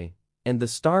Mashakue, and the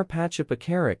star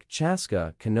Pachapacaric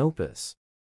Chaska Canopus.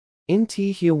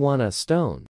 Intihuatana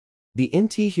stone. The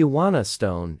Intihuatana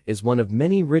stone is one of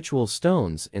many ritual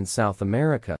stones in South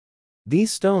America.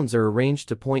 These stones are arranged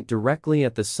to point directly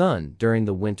at the sun during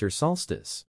the winter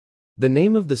solstice. The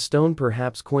name of the stone,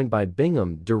 perhaps coined by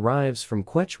Bingham, derives from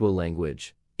Quechua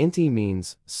language. Inti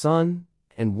means sun,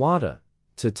 and wata,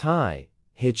 to tie,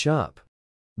 hitch up.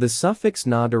 The suffix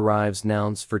na derives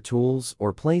nouns for tools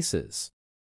or places.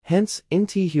 Hence,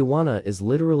 Intihuatana is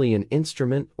literally an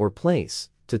instrument or place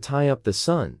to tie up the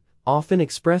sun, often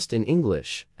expressed in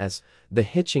English as the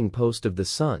hitching post of the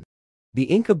sun. The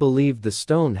Inca believed the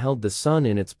stone held the sun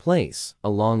in its place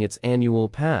along its annual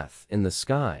path in the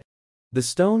sky. The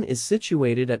stone is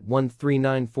situated at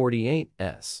 13948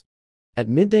 S. At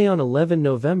midday on 11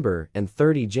 November and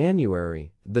 30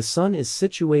 January, the sun is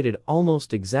situated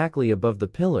almost exactly above the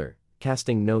pillar,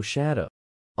 casting no shadow.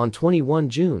 On 21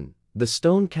 June, the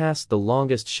stone casts the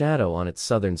longest shadow on its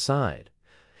southern side,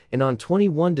 and on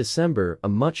 21 December a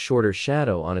much shorter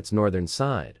shadow on its northern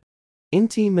side.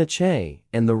 Inti Mache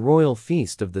and the Royal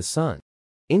Feast of the Sun.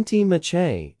 Inti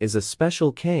Mache is a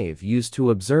special cave used to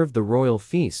observe the Royal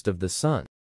Feast of the Sun.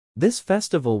 This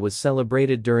festival was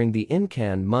celebrated during the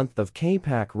Incan month of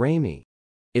Capac Rami.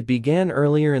 It began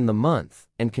earlier in the month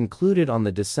and concluded on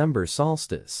the December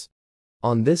solstice.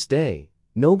 On this day,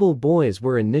 noble boys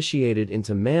were initiated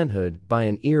into manhood by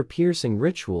an ear-piercing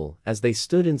ritual as they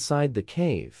stood inside the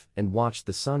cave and watched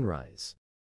the sunrise.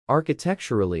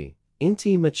 Architecturally,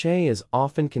 Inti Mache is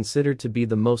often considered to be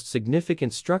the most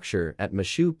significant structure at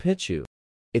Machu Picchu.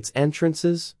 Its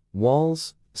entrances,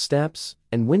 walls, steps,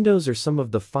 and windows are some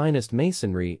of the finest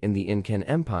masonry in the Incan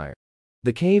Empire.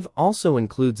 The cave also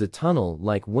includes a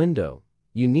tunnel-like window,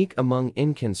 unique among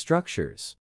Incan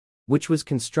structures, which was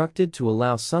constructed to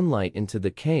allow sunlight into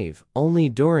the cave only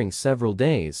during several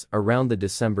days around the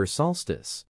December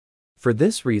solstice. For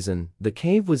this reason, the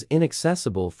cave was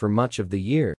inaccessible for much of the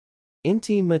year.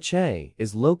 Inti Mache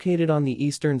is located on the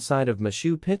eastern side of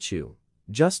Machu Picchu,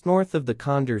 just north of the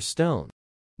Condor Stone.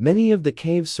 Many of the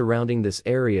caves surrounding this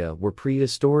area were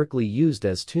prehistorically used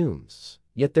as tombs,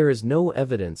 yet there is no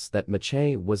evidence that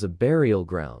Mache was a burial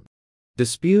ground.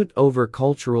 Dispute over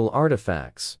cultural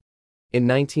artifacts. In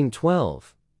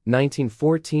 1912,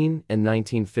 1914, and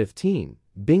 1915,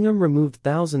 Bingham removed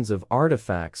thousands of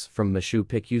artifacts from Machu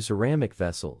Picchu ceramic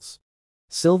vessels.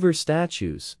 Silver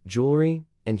statues, jewelry,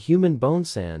 and human bone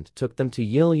sand took them to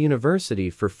Yale University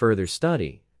for further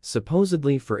study,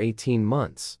 supposedly for 18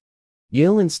 months.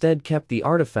 Yale instead kept the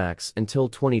artifacts until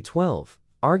 2012,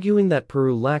 arguing that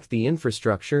Peru lacked the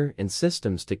infrastructure and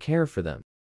systems to care for them.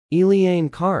 Eliane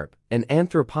Carp, an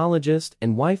anthropologist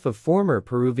and wife of former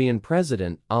Peruvian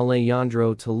President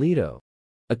Alejandro Toledo,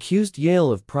 accused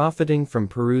Yale of profiting from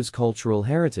Peru's cultural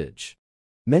heritage.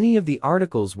 Many of the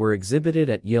articles were exhibited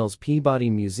at Yale's Peabody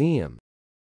Museum.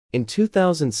 In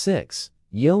 2006,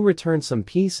 Yale returned some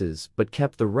pieces but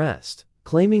kept the rest,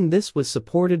 claiming this was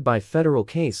supported by federal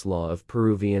case law of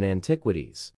Peruvian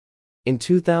antiquities. In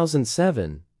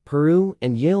 2007, Peru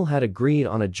and Yale had agreed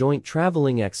on a joint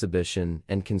traveling exhibition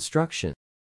and construction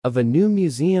of a new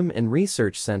museum and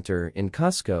research center in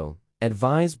Cusco,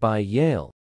 advised by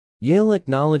Yale. Yale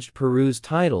acknowledged Peru's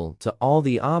title to all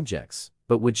the objects,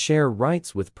 but would share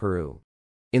rights with Peru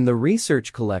in the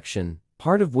research collection,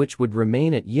 part of which would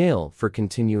remain at Yale for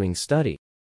continuing study.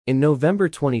 In November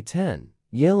 2010,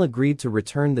 Yale agreed to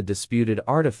return the disputed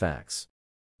artifacts.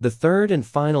 The third and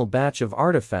final batch of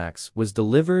artifacts was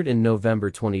delivered in November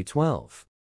 2012.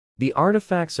 The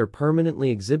artifacts are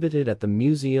permanently exhibited at the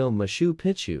Museo Machu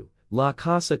Picchu, La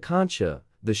Casa Concha,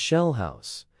 the Shell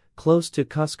House, close to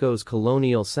Cusco's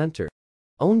Colonial Center.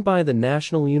 Owned by the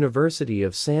National University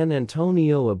of San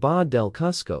Antonio Abad del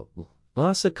Cusco,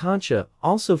 La Concha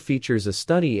also features a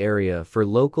study area for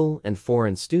local and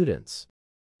foreign students.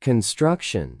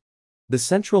 Construction. The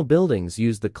central buildings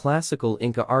use the classical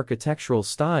Inca architectural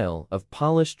style of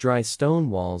polished dry stone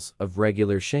walls of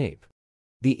regular shape.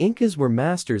 The Incas were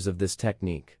masters of this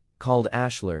technique, called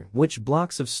ashlar, which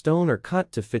blocks of stone are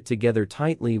cut to fit together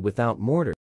tightly without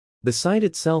mortar. The site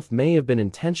itself may have been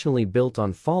intentionally built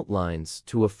on fault lines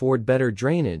to afford better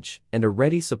drainage and a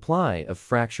ready supply of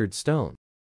fractured stone.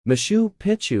 Machu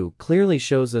Picchu clearly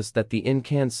shows us that the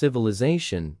Incan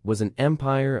civilization was an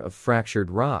empire of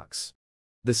fractured rocks.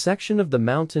 The section of the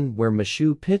mountain where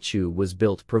Machu Picchu was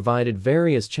built provided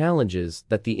various challenges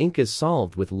that the Incas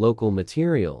solved with local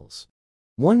materials.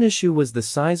 One issue was the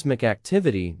seismic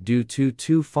activity due to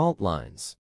two fault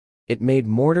lines. It made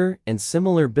mortar and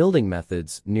similar building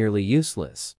methods nearly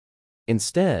useless.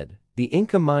 Instead, the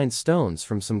Inca mined stones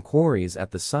from some quarries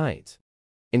at the site,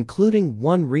 including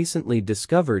one recently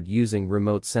discovered using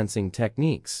remote sensing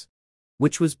techniques,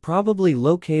 which was probably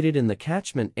located in the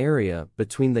catchment area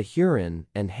between the Huron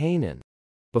and Hainan,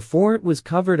 before it was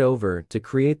covered over to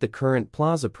create the current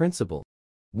plaza principle.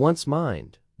 Once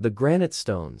mined, the granite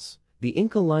stones, the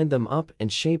Inca lined them up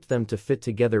and shaped them to fit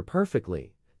together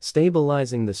perfectly,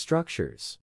 stabilizing the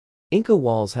structures. Inca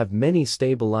walls have many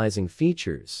stabilizing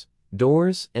features.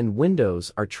 Doors and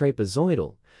windows are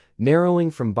trapezoidal,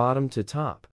 narrowing from bottom to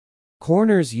top.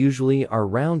 Corners usually are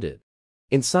rounded.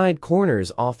 Inside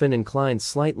corners often incline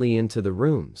slightly into the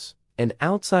rooms, and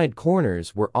outside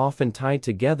corners were often tied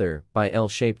together by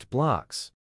L-shaped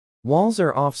blocks. Walls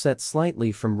are offset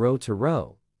slightly from row to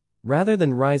row, rather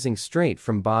than rising straight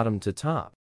from bottom to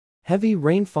top. Heavy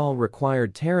rainfall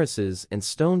required terraces and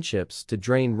stone chips to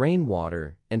drain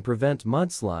rainwater and prevent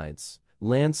mudslides,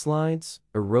 landslides,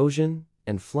 erosion,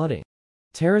 and flooding.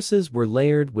 Terraces were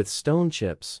layered with stone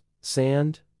chips,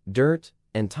 sand, dirt,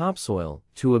 and topsoil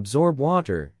to absorb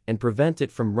water and prevent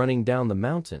it from running down the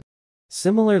mountain.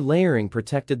 Similar layering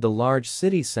protected the large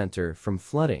city center from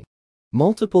flooding.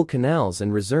 Multiple canals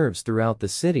and reserves throughout the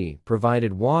city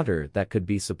provided water that could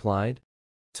be supplied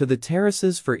to the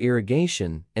terraces for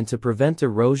irrigation and to prevent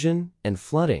erosion and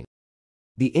flooding.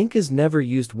 The Incas never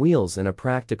used wheels in a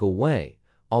practical way,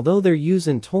 although their use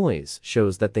in toys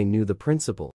shows that they knew the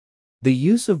principle. The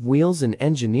use of wheels in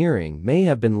engineering may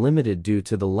have been limited due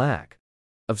to the lack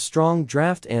of strong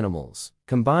draft animals,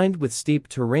 combined with steep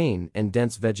terrain and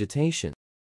dense vegetation.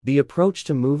 The approach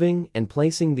to moving and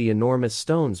placing the enormous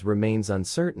stones remains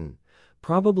uncertain,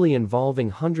 probably involving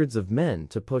hundreds of men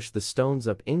to push the stones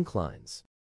up inclines.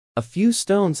 A few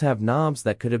stones have knobs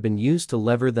that could have been used to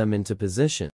lever them into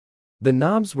position. The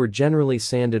knobs were generally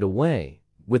sanded away,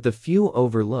 with a few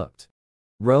overlooked.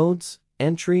 Roads,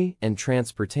 entry, and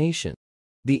transportation.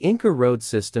 The Inca road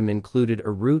system included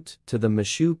a route to the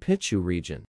Machu Picchu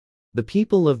region. The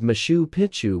people of Machu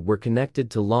Picchu were connected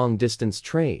to long-distance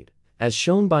trade, as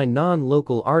shown by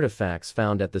non-local artifacts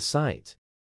found at the site.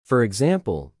 For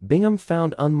example, Bingham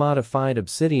found unmodified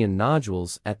obsidian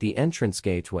nodules at the entrance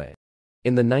gateway.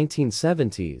 In the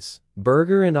 1970s,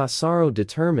 Berger and Asaro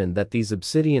determined that these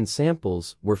obsidian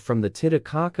samples were from the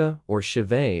Titicaca or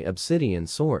Chivay obsidian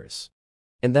source,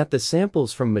 and that the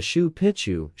samples from Machu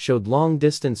Picchu showed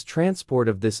long-distance transport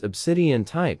of this obsidian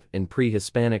type in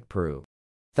pre-Hispanic Peru.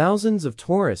 Thousands of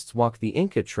tourists walk the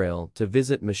Inca Trail to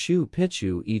visit Machu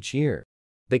Picchu each year.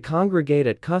 They congregate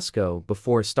at Cusco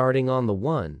before starting on the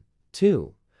 1,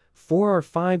 2, 4 or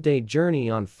 5-day journey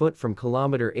on foot from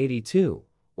kilometer 82,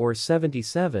 or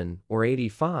 77, or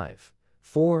 85,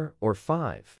 4 or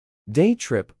 5. Day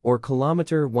trip or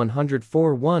kilometer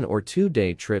 104 1 or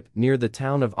 2-day trip near the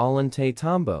town of Ollantay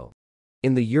Tambo.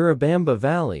 In the Urubamba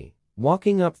Valley,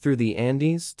 walking up through the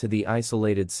Andes to the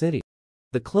isolated city.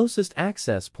 The closest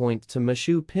access point to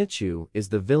Machu Picchu is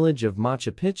the village of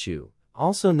Machu Picchu,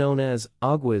 also known as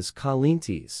Aguas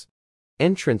Calientes.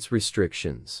 Entrance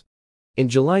restrictions. In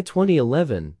July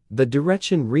 2011, the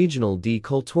Dirección Regional de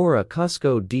Cultura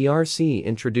Cusco DRC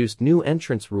introduced new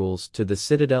entrance rules to the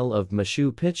citadel of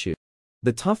Machu Picchu.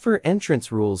 The tougher entrance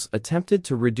rules attempted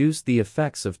to reduce the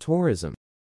effects of tourism.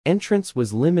 Entrance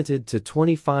was limited to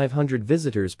 2,500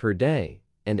 visitors per day,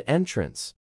 and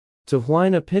entrance to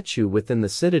Huayna Picchu within the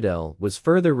citadel was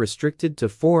further restricted to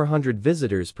 400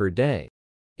 visitors per day.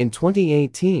 In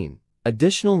 2018,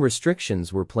 additional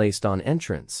restrictions were placed on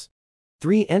entrance.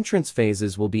 3 entrance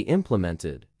phases will be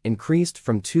implemented, increased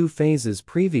from 2 phases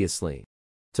previously,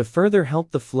 to further help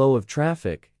the flow of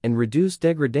traffic and reduce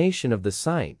degradation of the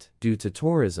site due to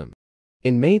tourism.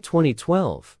 In May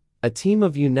 2012, a team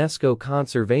of UNESCO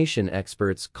conservation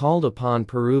experts called upon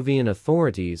Peruvian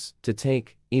authorities to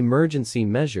take emergency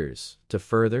measures to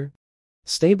further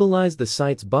stabilize the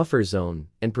site's buffer zone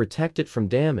and protect it from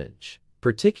damage,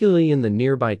 particularly in the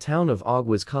nearby town of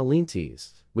Aguas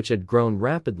Calientes, which had grown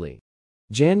rapidly.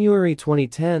 January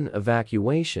 2010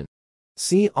 evacuation.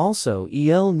 See also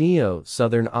El Niño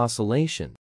Southern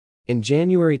Oscillation. In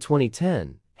January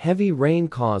 2010, heavy rain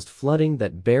caused flooding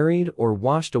that buried or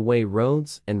washed away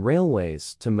roads and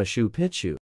railways to Machu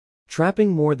Picchu, trapping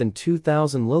more than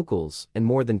 2,000 locals and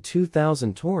more than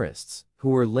 2,000 tourists, who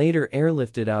were later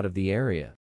airlifted out of the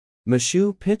area.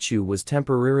 Machu Picchu was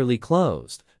temporarily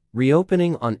closed,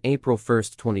 reopening on April 1,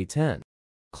 2010.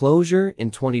 Closure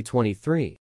in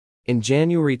 2023. In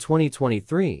January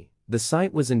 2023, the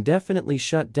site was indefinitely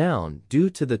shut down due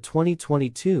to the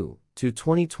 2022 to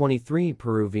 2023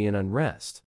 Peruvian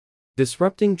unrest,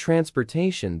 disrupting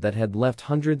transportation that had left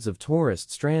hundreds of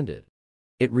tourists stranded.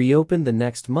 It reopened the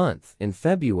next month, in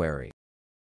February.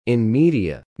 In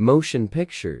media, motion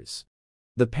pictures.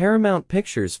 The Paramount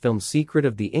Pictures film Secret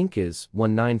of the Incas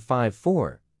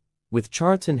 1954, with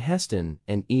Charlton Heston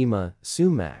and Emma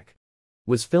Sumac,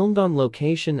 was filmed on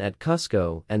location at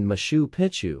Cusco and Machu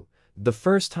Picchu, the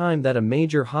first time that a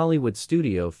major Hollywood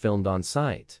studio filmed on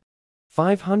site.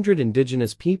 500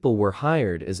 indigenous people were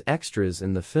hired as extras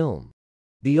in the film.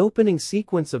 The opening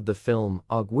sequence of the film,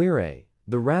 Aguirre,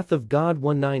 The Wrath of God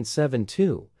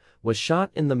 1972, was shot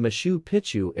in the Machu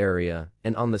Picchu area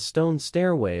and on the stone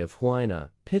stairway of Huayna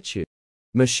Picchu.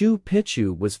 Machu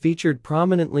Picchu was featured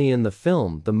prominently in the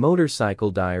film The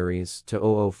Motorcycle Diaries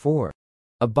 2004,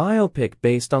 a biopic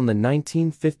based on the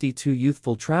 1952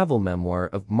 youthful travel memoir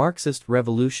of Marxist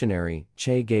revolutionary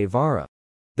Che Guevara.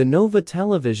 The Nova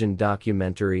television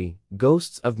documentary,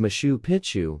 Ghosts of Machu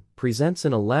Picchu, presents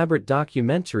an elaborate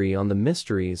documentary on the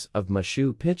mysteries of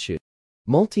Machu Picchu.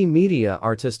 Multimedia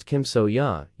artist Kim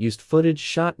So-ya used footage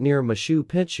shot near Machu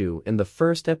Picchu in the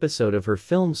first episode of her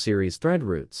film series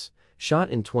Threadroots, shot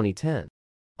in 2010.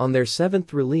 On their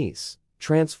seventh release,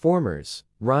 Transformers: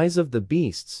 Rise of the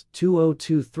Beasts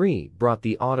 2023 brought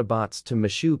the Autobots to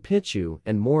Machu Picchu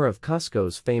and more of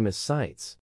Cusco's famous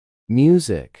sites.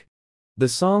 Music. The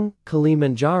song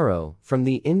Kilimanjaro from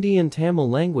the Indian Tamil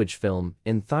language film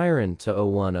Inthiran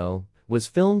 2010 was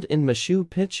filmed in Machu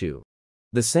Picchu.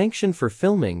 The sanction for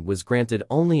filming was granted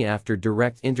only after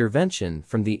direct intervention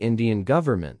from the Indian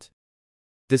government.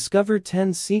 Discover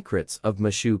 10 secrets of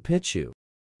Machu Picchu.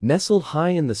 Nestled high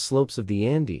in the slopes of the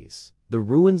Andes, the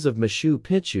ruins of Machu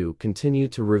Picchu continue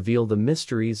to reveal the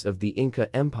mysteries of the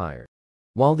Inca Empire,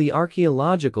 while the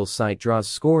archaeological site draws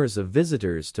scores of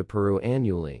visitors to Peru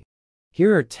annually.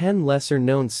 Here are 10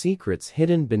 lesser-known secrets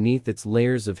hidden beneath its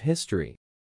layers of history.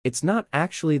 It's not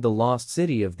actually the lost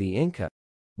city of the Inca.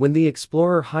 When the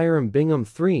explorer Hiram Bingham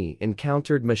III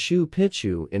encountered Machu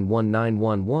Picchu in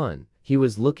 1911, he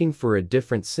was looking for a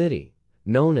different city,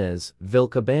 known as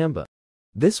Vilcabamba.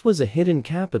 This was a hidden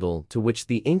capital to which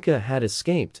the Inca had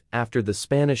escaped after the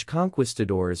Spanish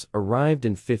conquistadors arrived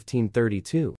in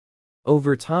 1532.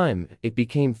 Over time, it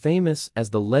became famous as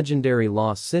the legendary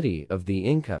lost city of the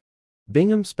Inca.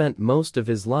 Bingham spent most of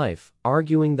his life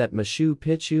arguing that Machu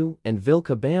Picchu and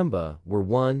Vilcabamba were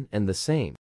one and the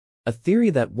same, a theory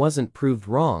that wasn't proved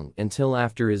wrong until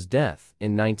after his death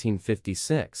in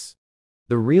 1956.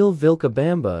 The real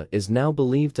Vilcabamba is now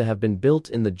believed to have been built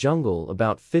in the jungle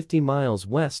about 50 miles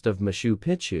west of Machu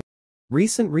Picchu.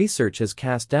 Recent research has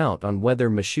cast doubt on whether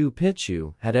Machu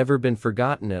Picchu had ever been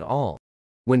forgotten at all.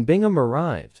 When Bingham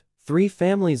arrived, 3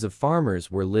 families of farmers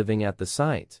were living at the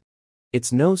site.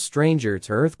 It's no stranger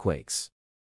to earthquakes.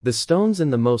 The stones in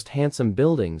the most handsome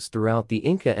buildings throughout the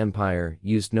Inca Empire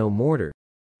used no mortar.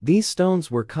 These stones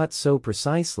were cut so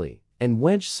precisely and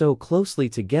wedged so closely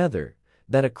together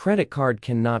that a credit card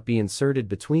cannot be inserted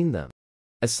between them.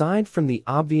 Aside from the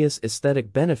obvious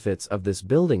aesthetic benefits of this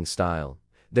building style,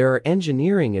 there are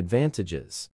engineering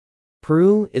advantages.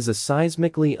 Peru is a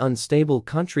seismically unstable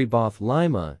country. Both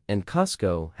Lima and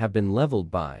Cusco have been leveled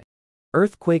by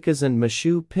earthquakes, and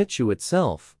Machu Picchu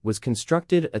itself was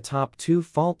constructed atop 2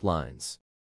 fault lines.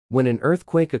 When an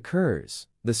earthquake occurs,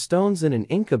 the stones in an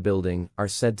Inca building are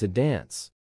said to dance.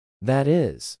 That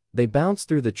is, they bounce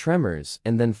through the tremors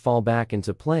and then fall back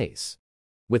into place.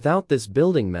 Without this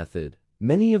building method,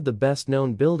 many of the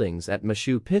best-known buildings at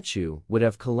Machu Picchu would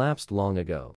have collapsed long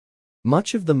ago.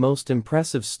 Much of the most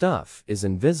impressive stuff is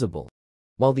invisible.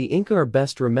 While the Inca are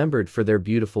best remembered for their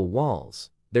beautiful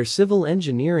walls, their civil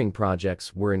engineering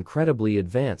projects were incredibly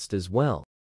advanced as well.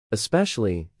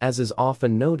 Especially, as is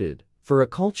often noted, for a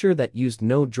culture that used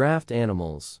no draft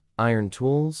animals, iron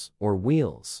tools, or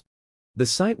wheels. The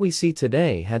site we see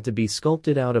today had to be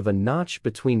sculpted out of a notch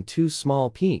between 2 small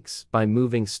peaks by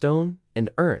moving stone and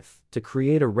earth to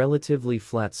create a relatively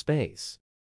flat space.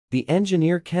 The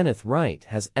engineer Kenneth Wright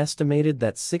has estimated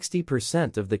that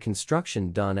 60% of the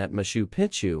construction done at Machu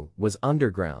Picchu was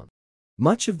underground.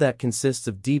 Much of that consists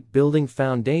of deep building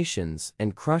foundations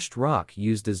and crushed rock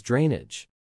used as drainage.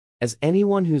 As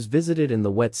anyone who's visited in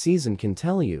the wet season can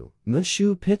tell you,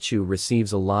 Machu Picchu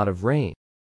receives a lot of rain.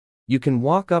 You can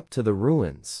walk up to the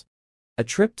ruins. A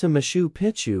trip to Machu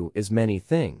Picchu is many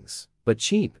things, but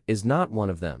cheap is not one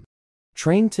of them.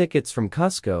 Train tickets from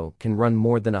Cusco can run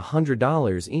more than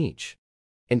 $100 each.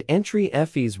 And entry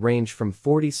fees range from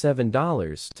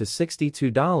 $47 to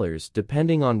 $62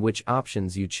 depending on which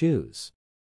options you choose.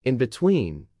 In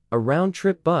between, a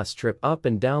round-trip bus trip up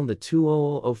and down the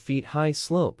 2,000 feet high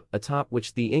slope atop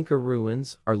which the Inca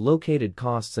ruins are located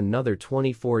costs another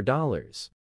 $24.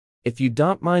 If you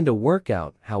don't mind a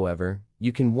workout, however,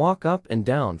 you can walk up and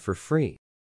down for free.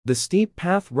 The steep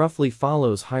path roughly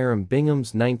follows Hiram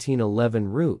Bingham's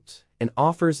 1911 route and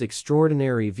offers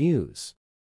extraordinary views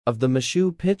of the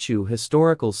Machu Picchu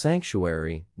Historical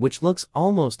Sanctuary, which looks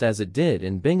almost as it did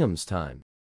in Bingham's time.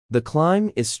 The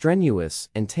climb is strenuous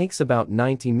and takes about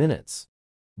 90 minutes.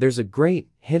 There's a great,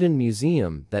 hidden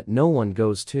museum that no one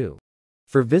goes to.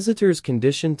 For visitors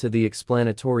conditioned to the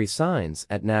explanatory signs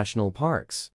at national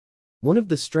parks. One of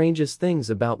the strangest things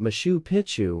about Machu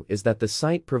Picchu is that the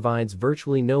site provides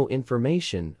virtually no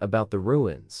information about the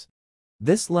ruins.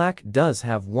 This lack does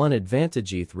have one advantage: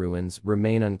 the ruins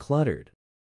remain uncluttered.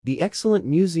 The excellent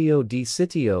Museo de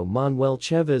Sitio Manuel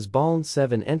Chavez Baln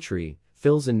 7 entry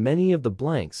fills in many of the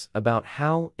blanks about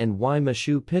how and why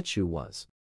Machu Picchu was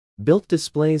built.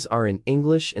 Displays are in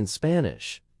English and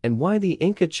Spanish, and why the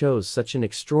Inca chose such an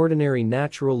extraordinary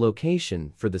natural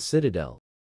location for the citadel.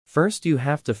 First, you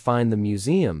have to find the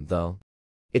museum, though.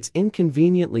 It's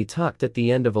inconveniently tucked at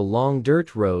the end of a long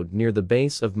dirt road near the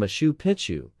base of Machu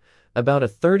Picchu, about a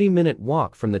 30-minute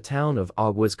walk from the town of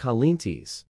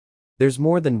Aguascalientes. There's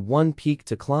more than one peak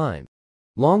to climb.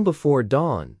 Long before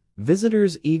dawn,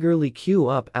 visitors eagerly queue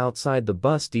up outside the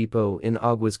bus depot in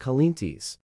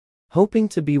Aguascalientes, hoping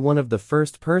to be one of the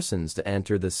first persons to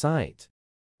enter the site.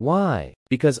 Why?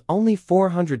 Because only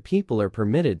 400 people are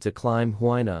permitted to climb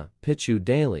Huayna Picchu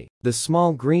daily, the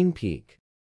small green peak,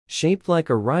 shaped like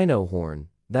a rhino horn,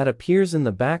 that appears in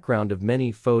the background of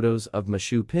many photos of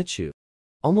Machu Picchu.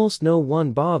 Almost no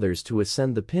one bothers to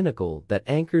ascend the pinnacle that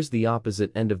anchors the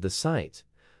opposite end of the site,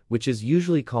 which is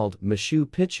usually called Machu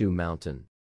Picchu Mountain.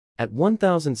 At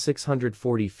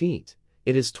 1,640 feet,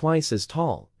 it is twice as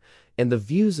tall, and the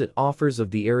views it offers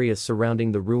of the area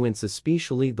surrounding the ruins,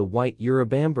 especially the White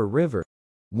Urubamba River,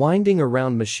 winding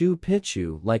around Machu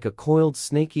Picchu like a coiled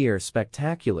snake, are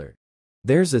spectacular.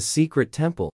 There's a secret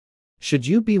temple. Should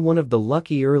you be one of the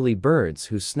lucky early birds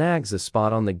who snags a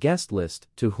spot on the guest list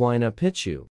to Huayna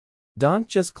Picchu, don't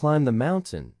just climb the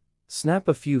mountain, snap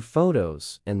a few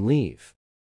photos, and leave.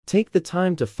 Take the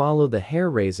time to follow the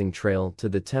hair-raising trail to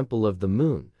the Temple of the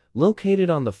Moon, located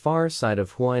on the far side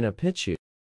of Huayna Picchu.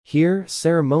 Here,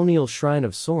 ceremonial shrine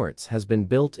of sorts has been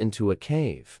built into a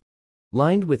cave,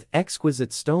 lined with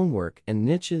exquisite stonework and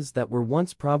niches that were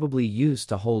once probably used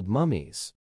to hold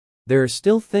mummies. There are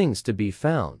still things to be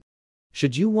found.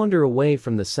 Should you wander away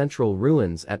from the central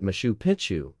ruins at Machu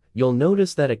Picchu, you'll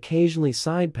notice that occasionally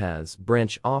side paths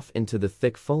branch off into the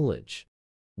thick foliage.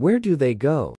 Where do they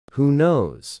go? Who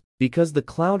knows? Because the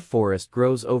cloud forest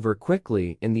grows over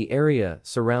quickly in the area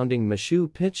surrounding Machu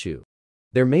Picchu.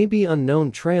 There may be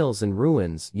unknown trails and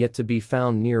ruins yet to be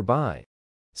found nearby.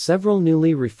 Several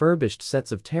newly refurbished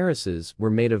sets of terraces were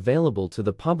made available to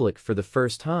the public for the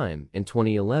first time in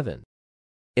 2011.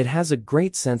 It has a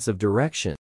great sense of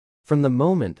direction. From the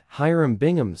moment Hiram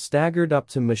Bingham staggered up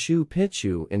to Machu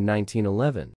Picchu in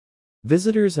 1911,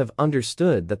 visitors have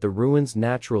understood that the ruins'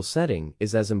 natural setting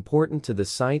is as important to the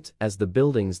site as the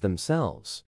buildings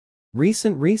themselves.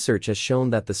 Recent research has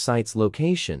shown that the site's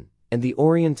location and the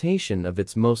orientation of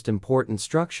its most important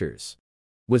structures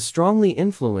was strongly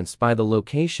influenced by the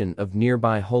location of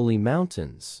nearby holy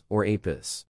mountains, or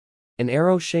apis. An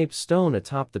arrow-shaped stone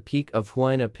atop the peak of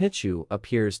Huayna Picchu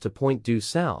appears to point due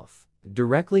south,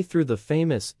 directly through the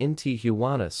famous Inti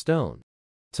Huayna stone,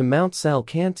 to Mount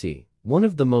Salcantay, one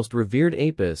of the most revered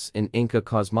apis in Inca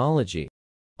cosmology.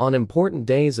 On important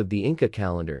days of the Inca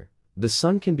calendar, the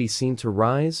sun can be seen to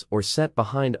rise or set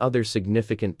behind other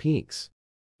significant peaks.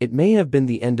 It may have been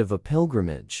the end of a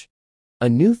pilgrimage. A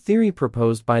new theory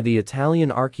proposed by the Italian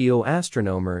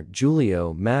archaeoastronomer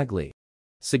Giulio Magli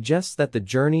suggests that the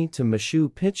journey to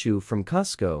Machu Picchu from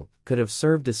Cusco could have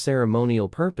served a ceremonial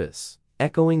purpose,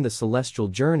 echoing the celestial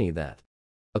journey that,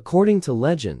 according to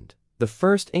legend, the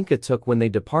first Inca took when they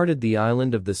departed the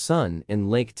island of the sun in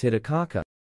Lake Titicaca.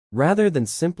 Rather than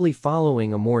simply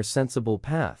following a more sensible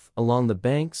path along the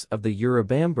banks of the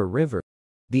Urubamba River,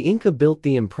 the Inca built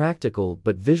the impractical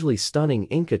but visually stunning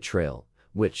Inca Trail,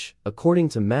 which, according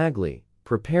to Magli,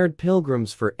 prepared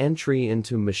pilgrims for entry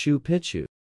into Machu Picchu.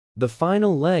 The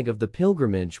final leg of the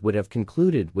pilgrimage would have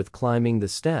concluded with climbing the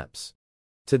steps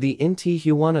to the Inti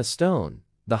Huayna stone,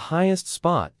 the highest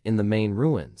spot in the main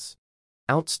ruins.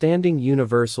 Outstanding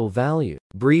universal value.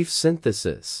 Brief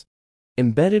synthesis.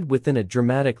 Embedded within a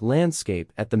dramatic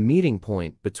landscape at the meeting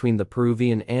point between the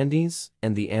Peruvian Andes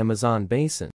and the Amazon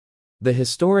basin, the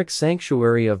historic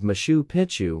sanctuary of Machu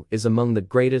Picchu is among the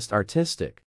greatest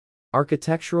artistic,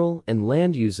 architectural, and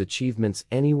land use achievements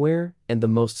anywhere and the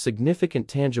most significant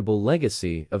tangible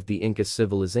legacy of the Inca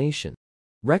civilization.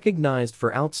 Recognized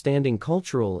for outstanding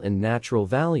cultural and natural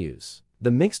values,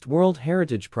 the mixed World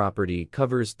Heritage property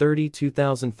covers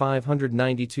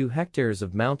 32,592 hectares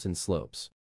of mountain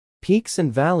slopes, peaks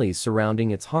and valleys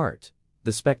surrounding its heart,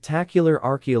 the spectacular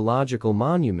archaeological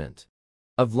monument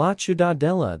of La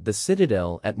Ciudadela, the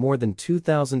citadel at more than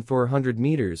 2,400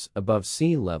 meters above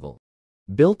sea level.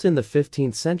 Built in the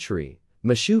 15th century,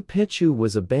 Machu Picchu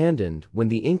was abandoned when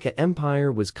the Inca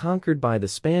Empire was conquered by the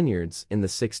Spaniards in the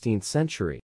 16th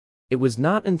century. It was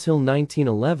not until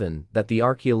 1911 that the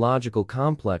archaeological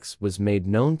complex was made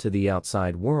known to the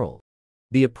outside world.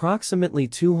 The approximately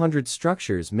 200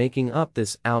 structures making up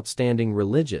this outstanding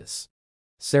religious,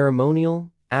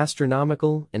 ceremonial,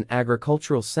 astronomical, and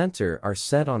agricultural center are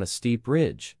set on a steep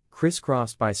ridge,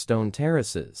 crisscrossed by stone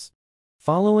terraces.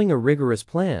 Following a rigorous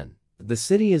plan, the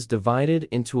city is divided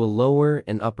into a lower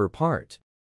and upper part,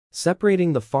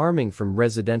 separating the farming from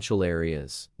residential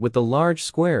areas, with a large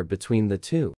square between the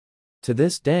two. To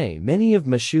this day, many of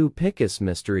Machu Picchu's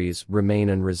mysteries remain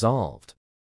unresolved,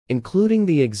 including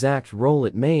the exact role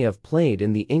it may have played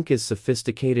in the Incas'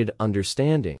 sophisticated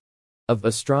understanding of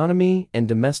astronomy and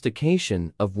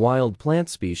domestication of wild plant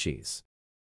species.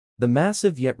 The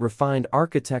massive yet refined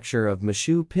architecture of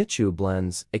Machu Picchu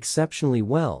blends exceptionally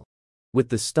well with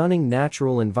the stunning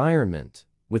natural environment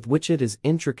with which it is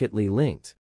intricately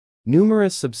linked.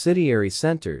 Numerous subsidiary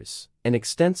centers, an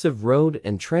extensive road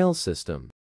and trail system,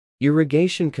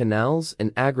 irrigation canals,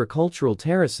 and agricultural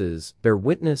terraces bear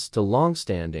witness to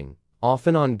long-standing,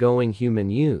 often ongoing human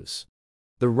use.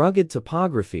 The rugged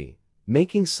topography,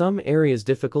 making some areas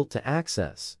difficult to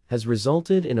access, has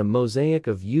resulted in a mosaic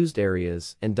of used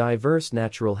areas and diverse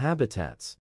natural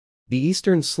habitats. The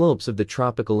eastern slopes of the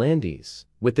tropical Andes,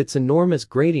 with its enormous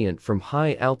gradient from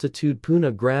high-altitude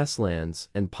puna grasslands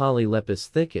and polylepis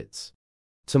thickets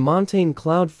to montane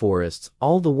cloud forests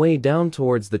all the way down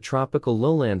towards the tropical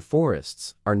lowland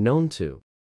forests, are known to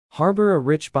harbor a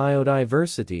rich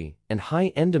biodiversity and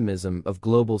high endemism of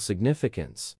global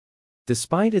significance.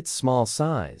 Despite its small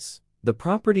size, the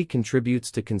property contributes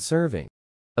to conserving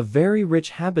a very rich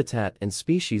habitat and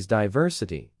species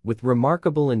diversity, with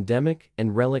remarkable endemic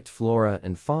and relict flora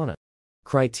and fauna.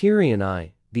 Criterion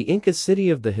I. The Inca city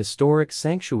of the historic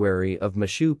sanctuary of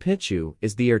Machu Picchu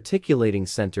is the articulating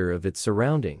center of its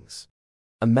surroundings.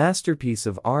 A masterpiece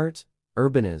of art,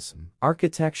 urbanism,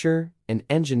 architecture, and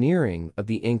engineering of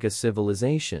the Inca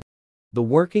civilization. The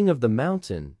working of the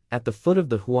mountain, at the foot of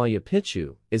the Huayna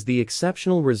Picchu, is the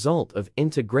exceptional result of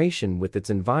integration with its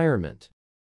environment.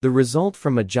 The result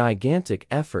from a gigantic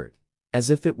effort, as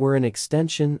if it were an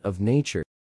extension of nature.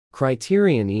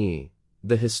 Criterion E.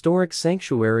 The historic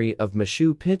sanctuary of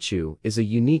Machu Picchu is a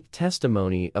unique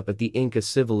testimony of the Inca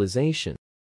civilization,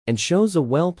 and shows a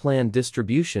well-planned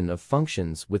distribution of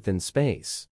functions within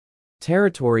space,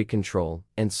 territory control,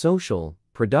 and social,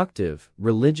 productive,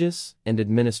 religious, and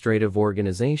administrative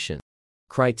organization.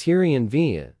 Criterion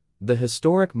V. The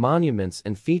historic monuments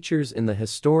and features in the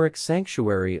historic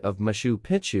sanctuary of Machu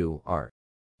Picchu are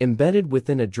embedded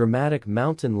within a dramatic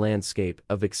mountain landscape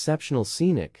of exceptional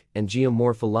scenic and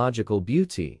geomorphological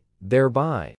beauty,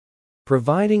 thereby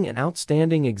providing an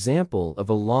outstanding example of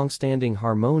a long-standing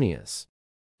harmonious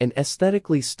and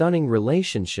aesthetically stunning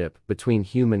relationship between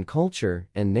human culture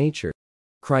and nature.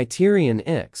 Criterion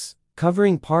X.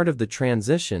 Covering part of the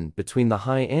transition between the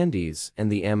high Andes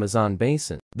and the Amazon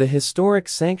basin. The historic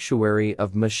sanctuary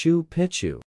of Machu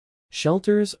Picchu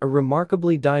shelters a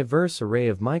remarkably diverse array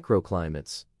of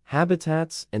microclimates,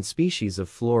 habitats, and species of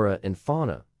flora and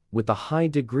fauna, with a high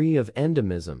degree of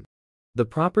endemism. The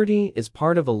property is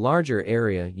part of a larger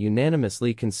area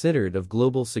unanimously considered of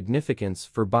global significance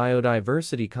for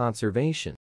biodiversity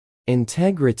conservation.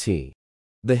 Integrity.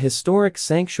 The historic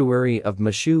sanctuary of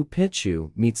Machu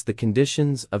Picchu meets the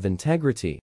conditions of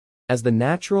integrity, as the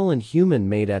natural and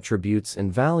human-made attributes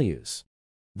and values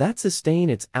that sustain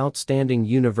its outstanding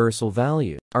universal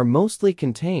value are mostly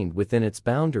contained within its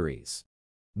boundaries.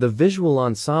 The visual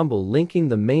ensemble linking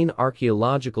the main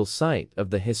archaeological site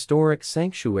of the historic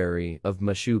sanctuary of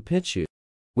Machu Picchu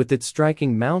with its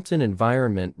striking mountain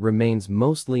environment remains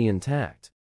mostly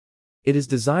intact. It is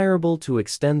desirable to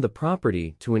extend the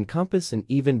property to encompass an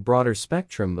even broader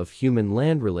spectrum of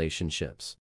human-land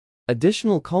relationships.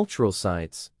 Additional cultural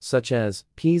sites, such as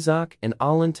Pisac and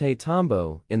Ollantay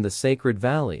Tambo in the Sacred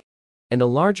Valley, and a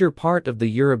larger part of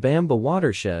the Urubamba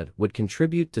watershed would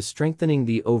contribute to strengthening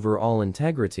the overall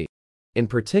integrity. In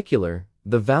particular,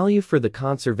 the value for the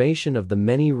conservation of the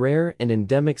many rare and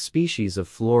endemic species of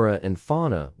flora and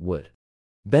fauna would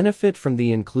benefit from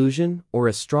the inclusion or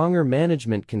a stronger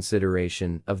management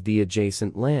consideration of the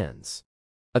adjacent lands.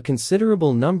 A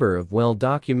considerable number of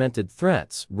well-documented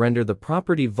threats render the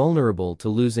property vulnerable to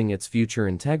losing its future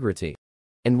integrity,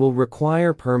 and will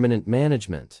require permanent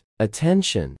management,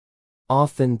 attention,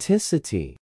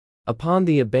 authenticity. Upon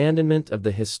the abandonment of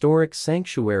the historic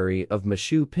sanctuary of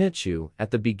Machu Picchu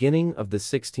at the beginning of the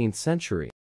 16th century,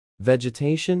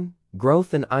 vegetation,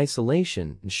 growth and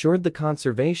isolation ensured the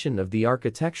conservation of the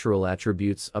architectural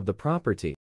attributes of the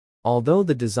property. Although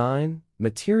the design,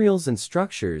 materials and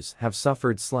structures have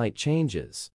suffered slight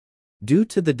changes, due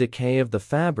to the decay of the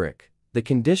fabric, the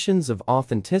conditions of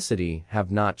authenticity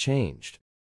have not changed.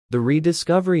 The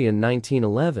rediscovery in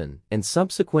 1911 and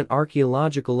subsequent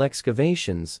archaeological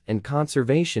excavations and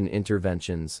conservation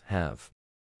interventions have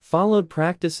followed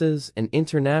practices and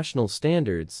international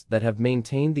standards that have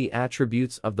maintained the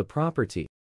attributes of the property.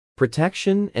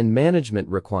 Protection and management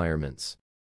requirements.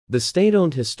 The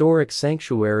state-owned historic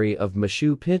sanctuary of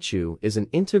Machu Picchu is an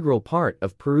integral part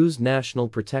of Peru's National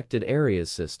Protected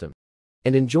Areas system,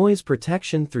 and enjoys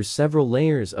protection through several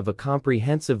layers of a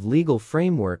comprehensive legal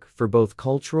framework for both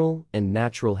cultural and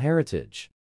natural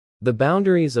heritage. The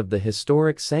boundaries of the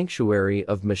historic sanctuary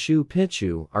of Machu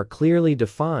Picchu are clearly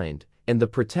defined, and the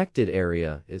protected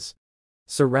area is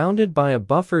surrounded by a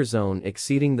buffer zone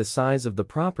exceeding the size of the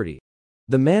property.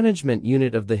 The management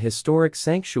unit of the historic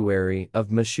sanctuary of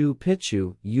Machu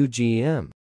Picchu, UGM,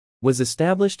 was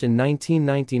established in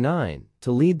 1999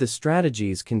 to lead the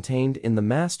strategies contained in the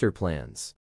master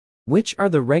plans, which are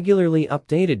the regularly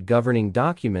updated governing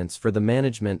documents for the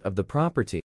management of the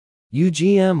property.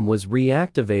 UGM was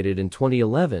reactivated in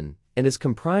 2011 and is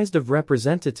comprised of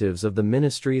representatives of the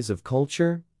Ministries of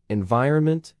Culture,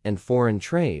 Environment and Foreign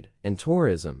Trade and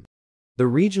Tourism, the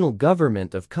regional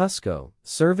government of Cusco,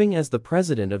 serving as the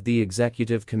president of the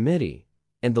executive committee,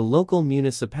 and the local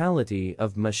municipality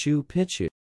of Machu Picchu.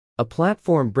 A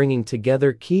platform bringing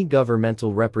together key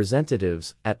governmental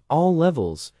representatives at all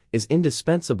levels is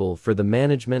indispensable for the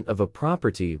management of a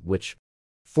property which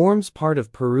forms part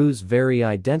of Peru's very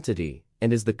identity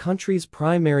and is the country's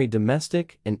primary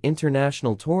domestic and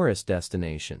international tourist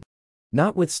destination.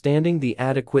 Notwithstanding the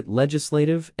adequate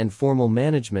legislative and formal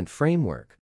management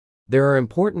framework, there are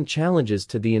important challenges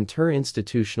to the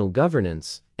interinstitutional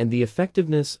governance and the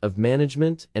effectiveness of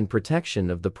management and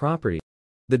protection of the property.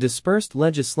 The dispersed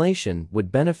legislation would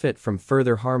benefit from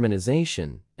further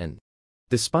harmonization and,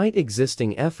 despite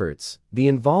existing efforts, the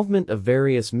involvement of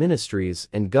various ministries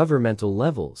and governmental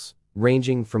levels,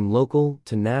 ranging from local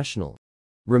to national,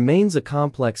 remains a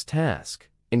complex task,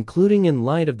 including in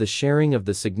light of the sharing of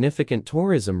the significant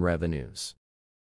tourism revenues.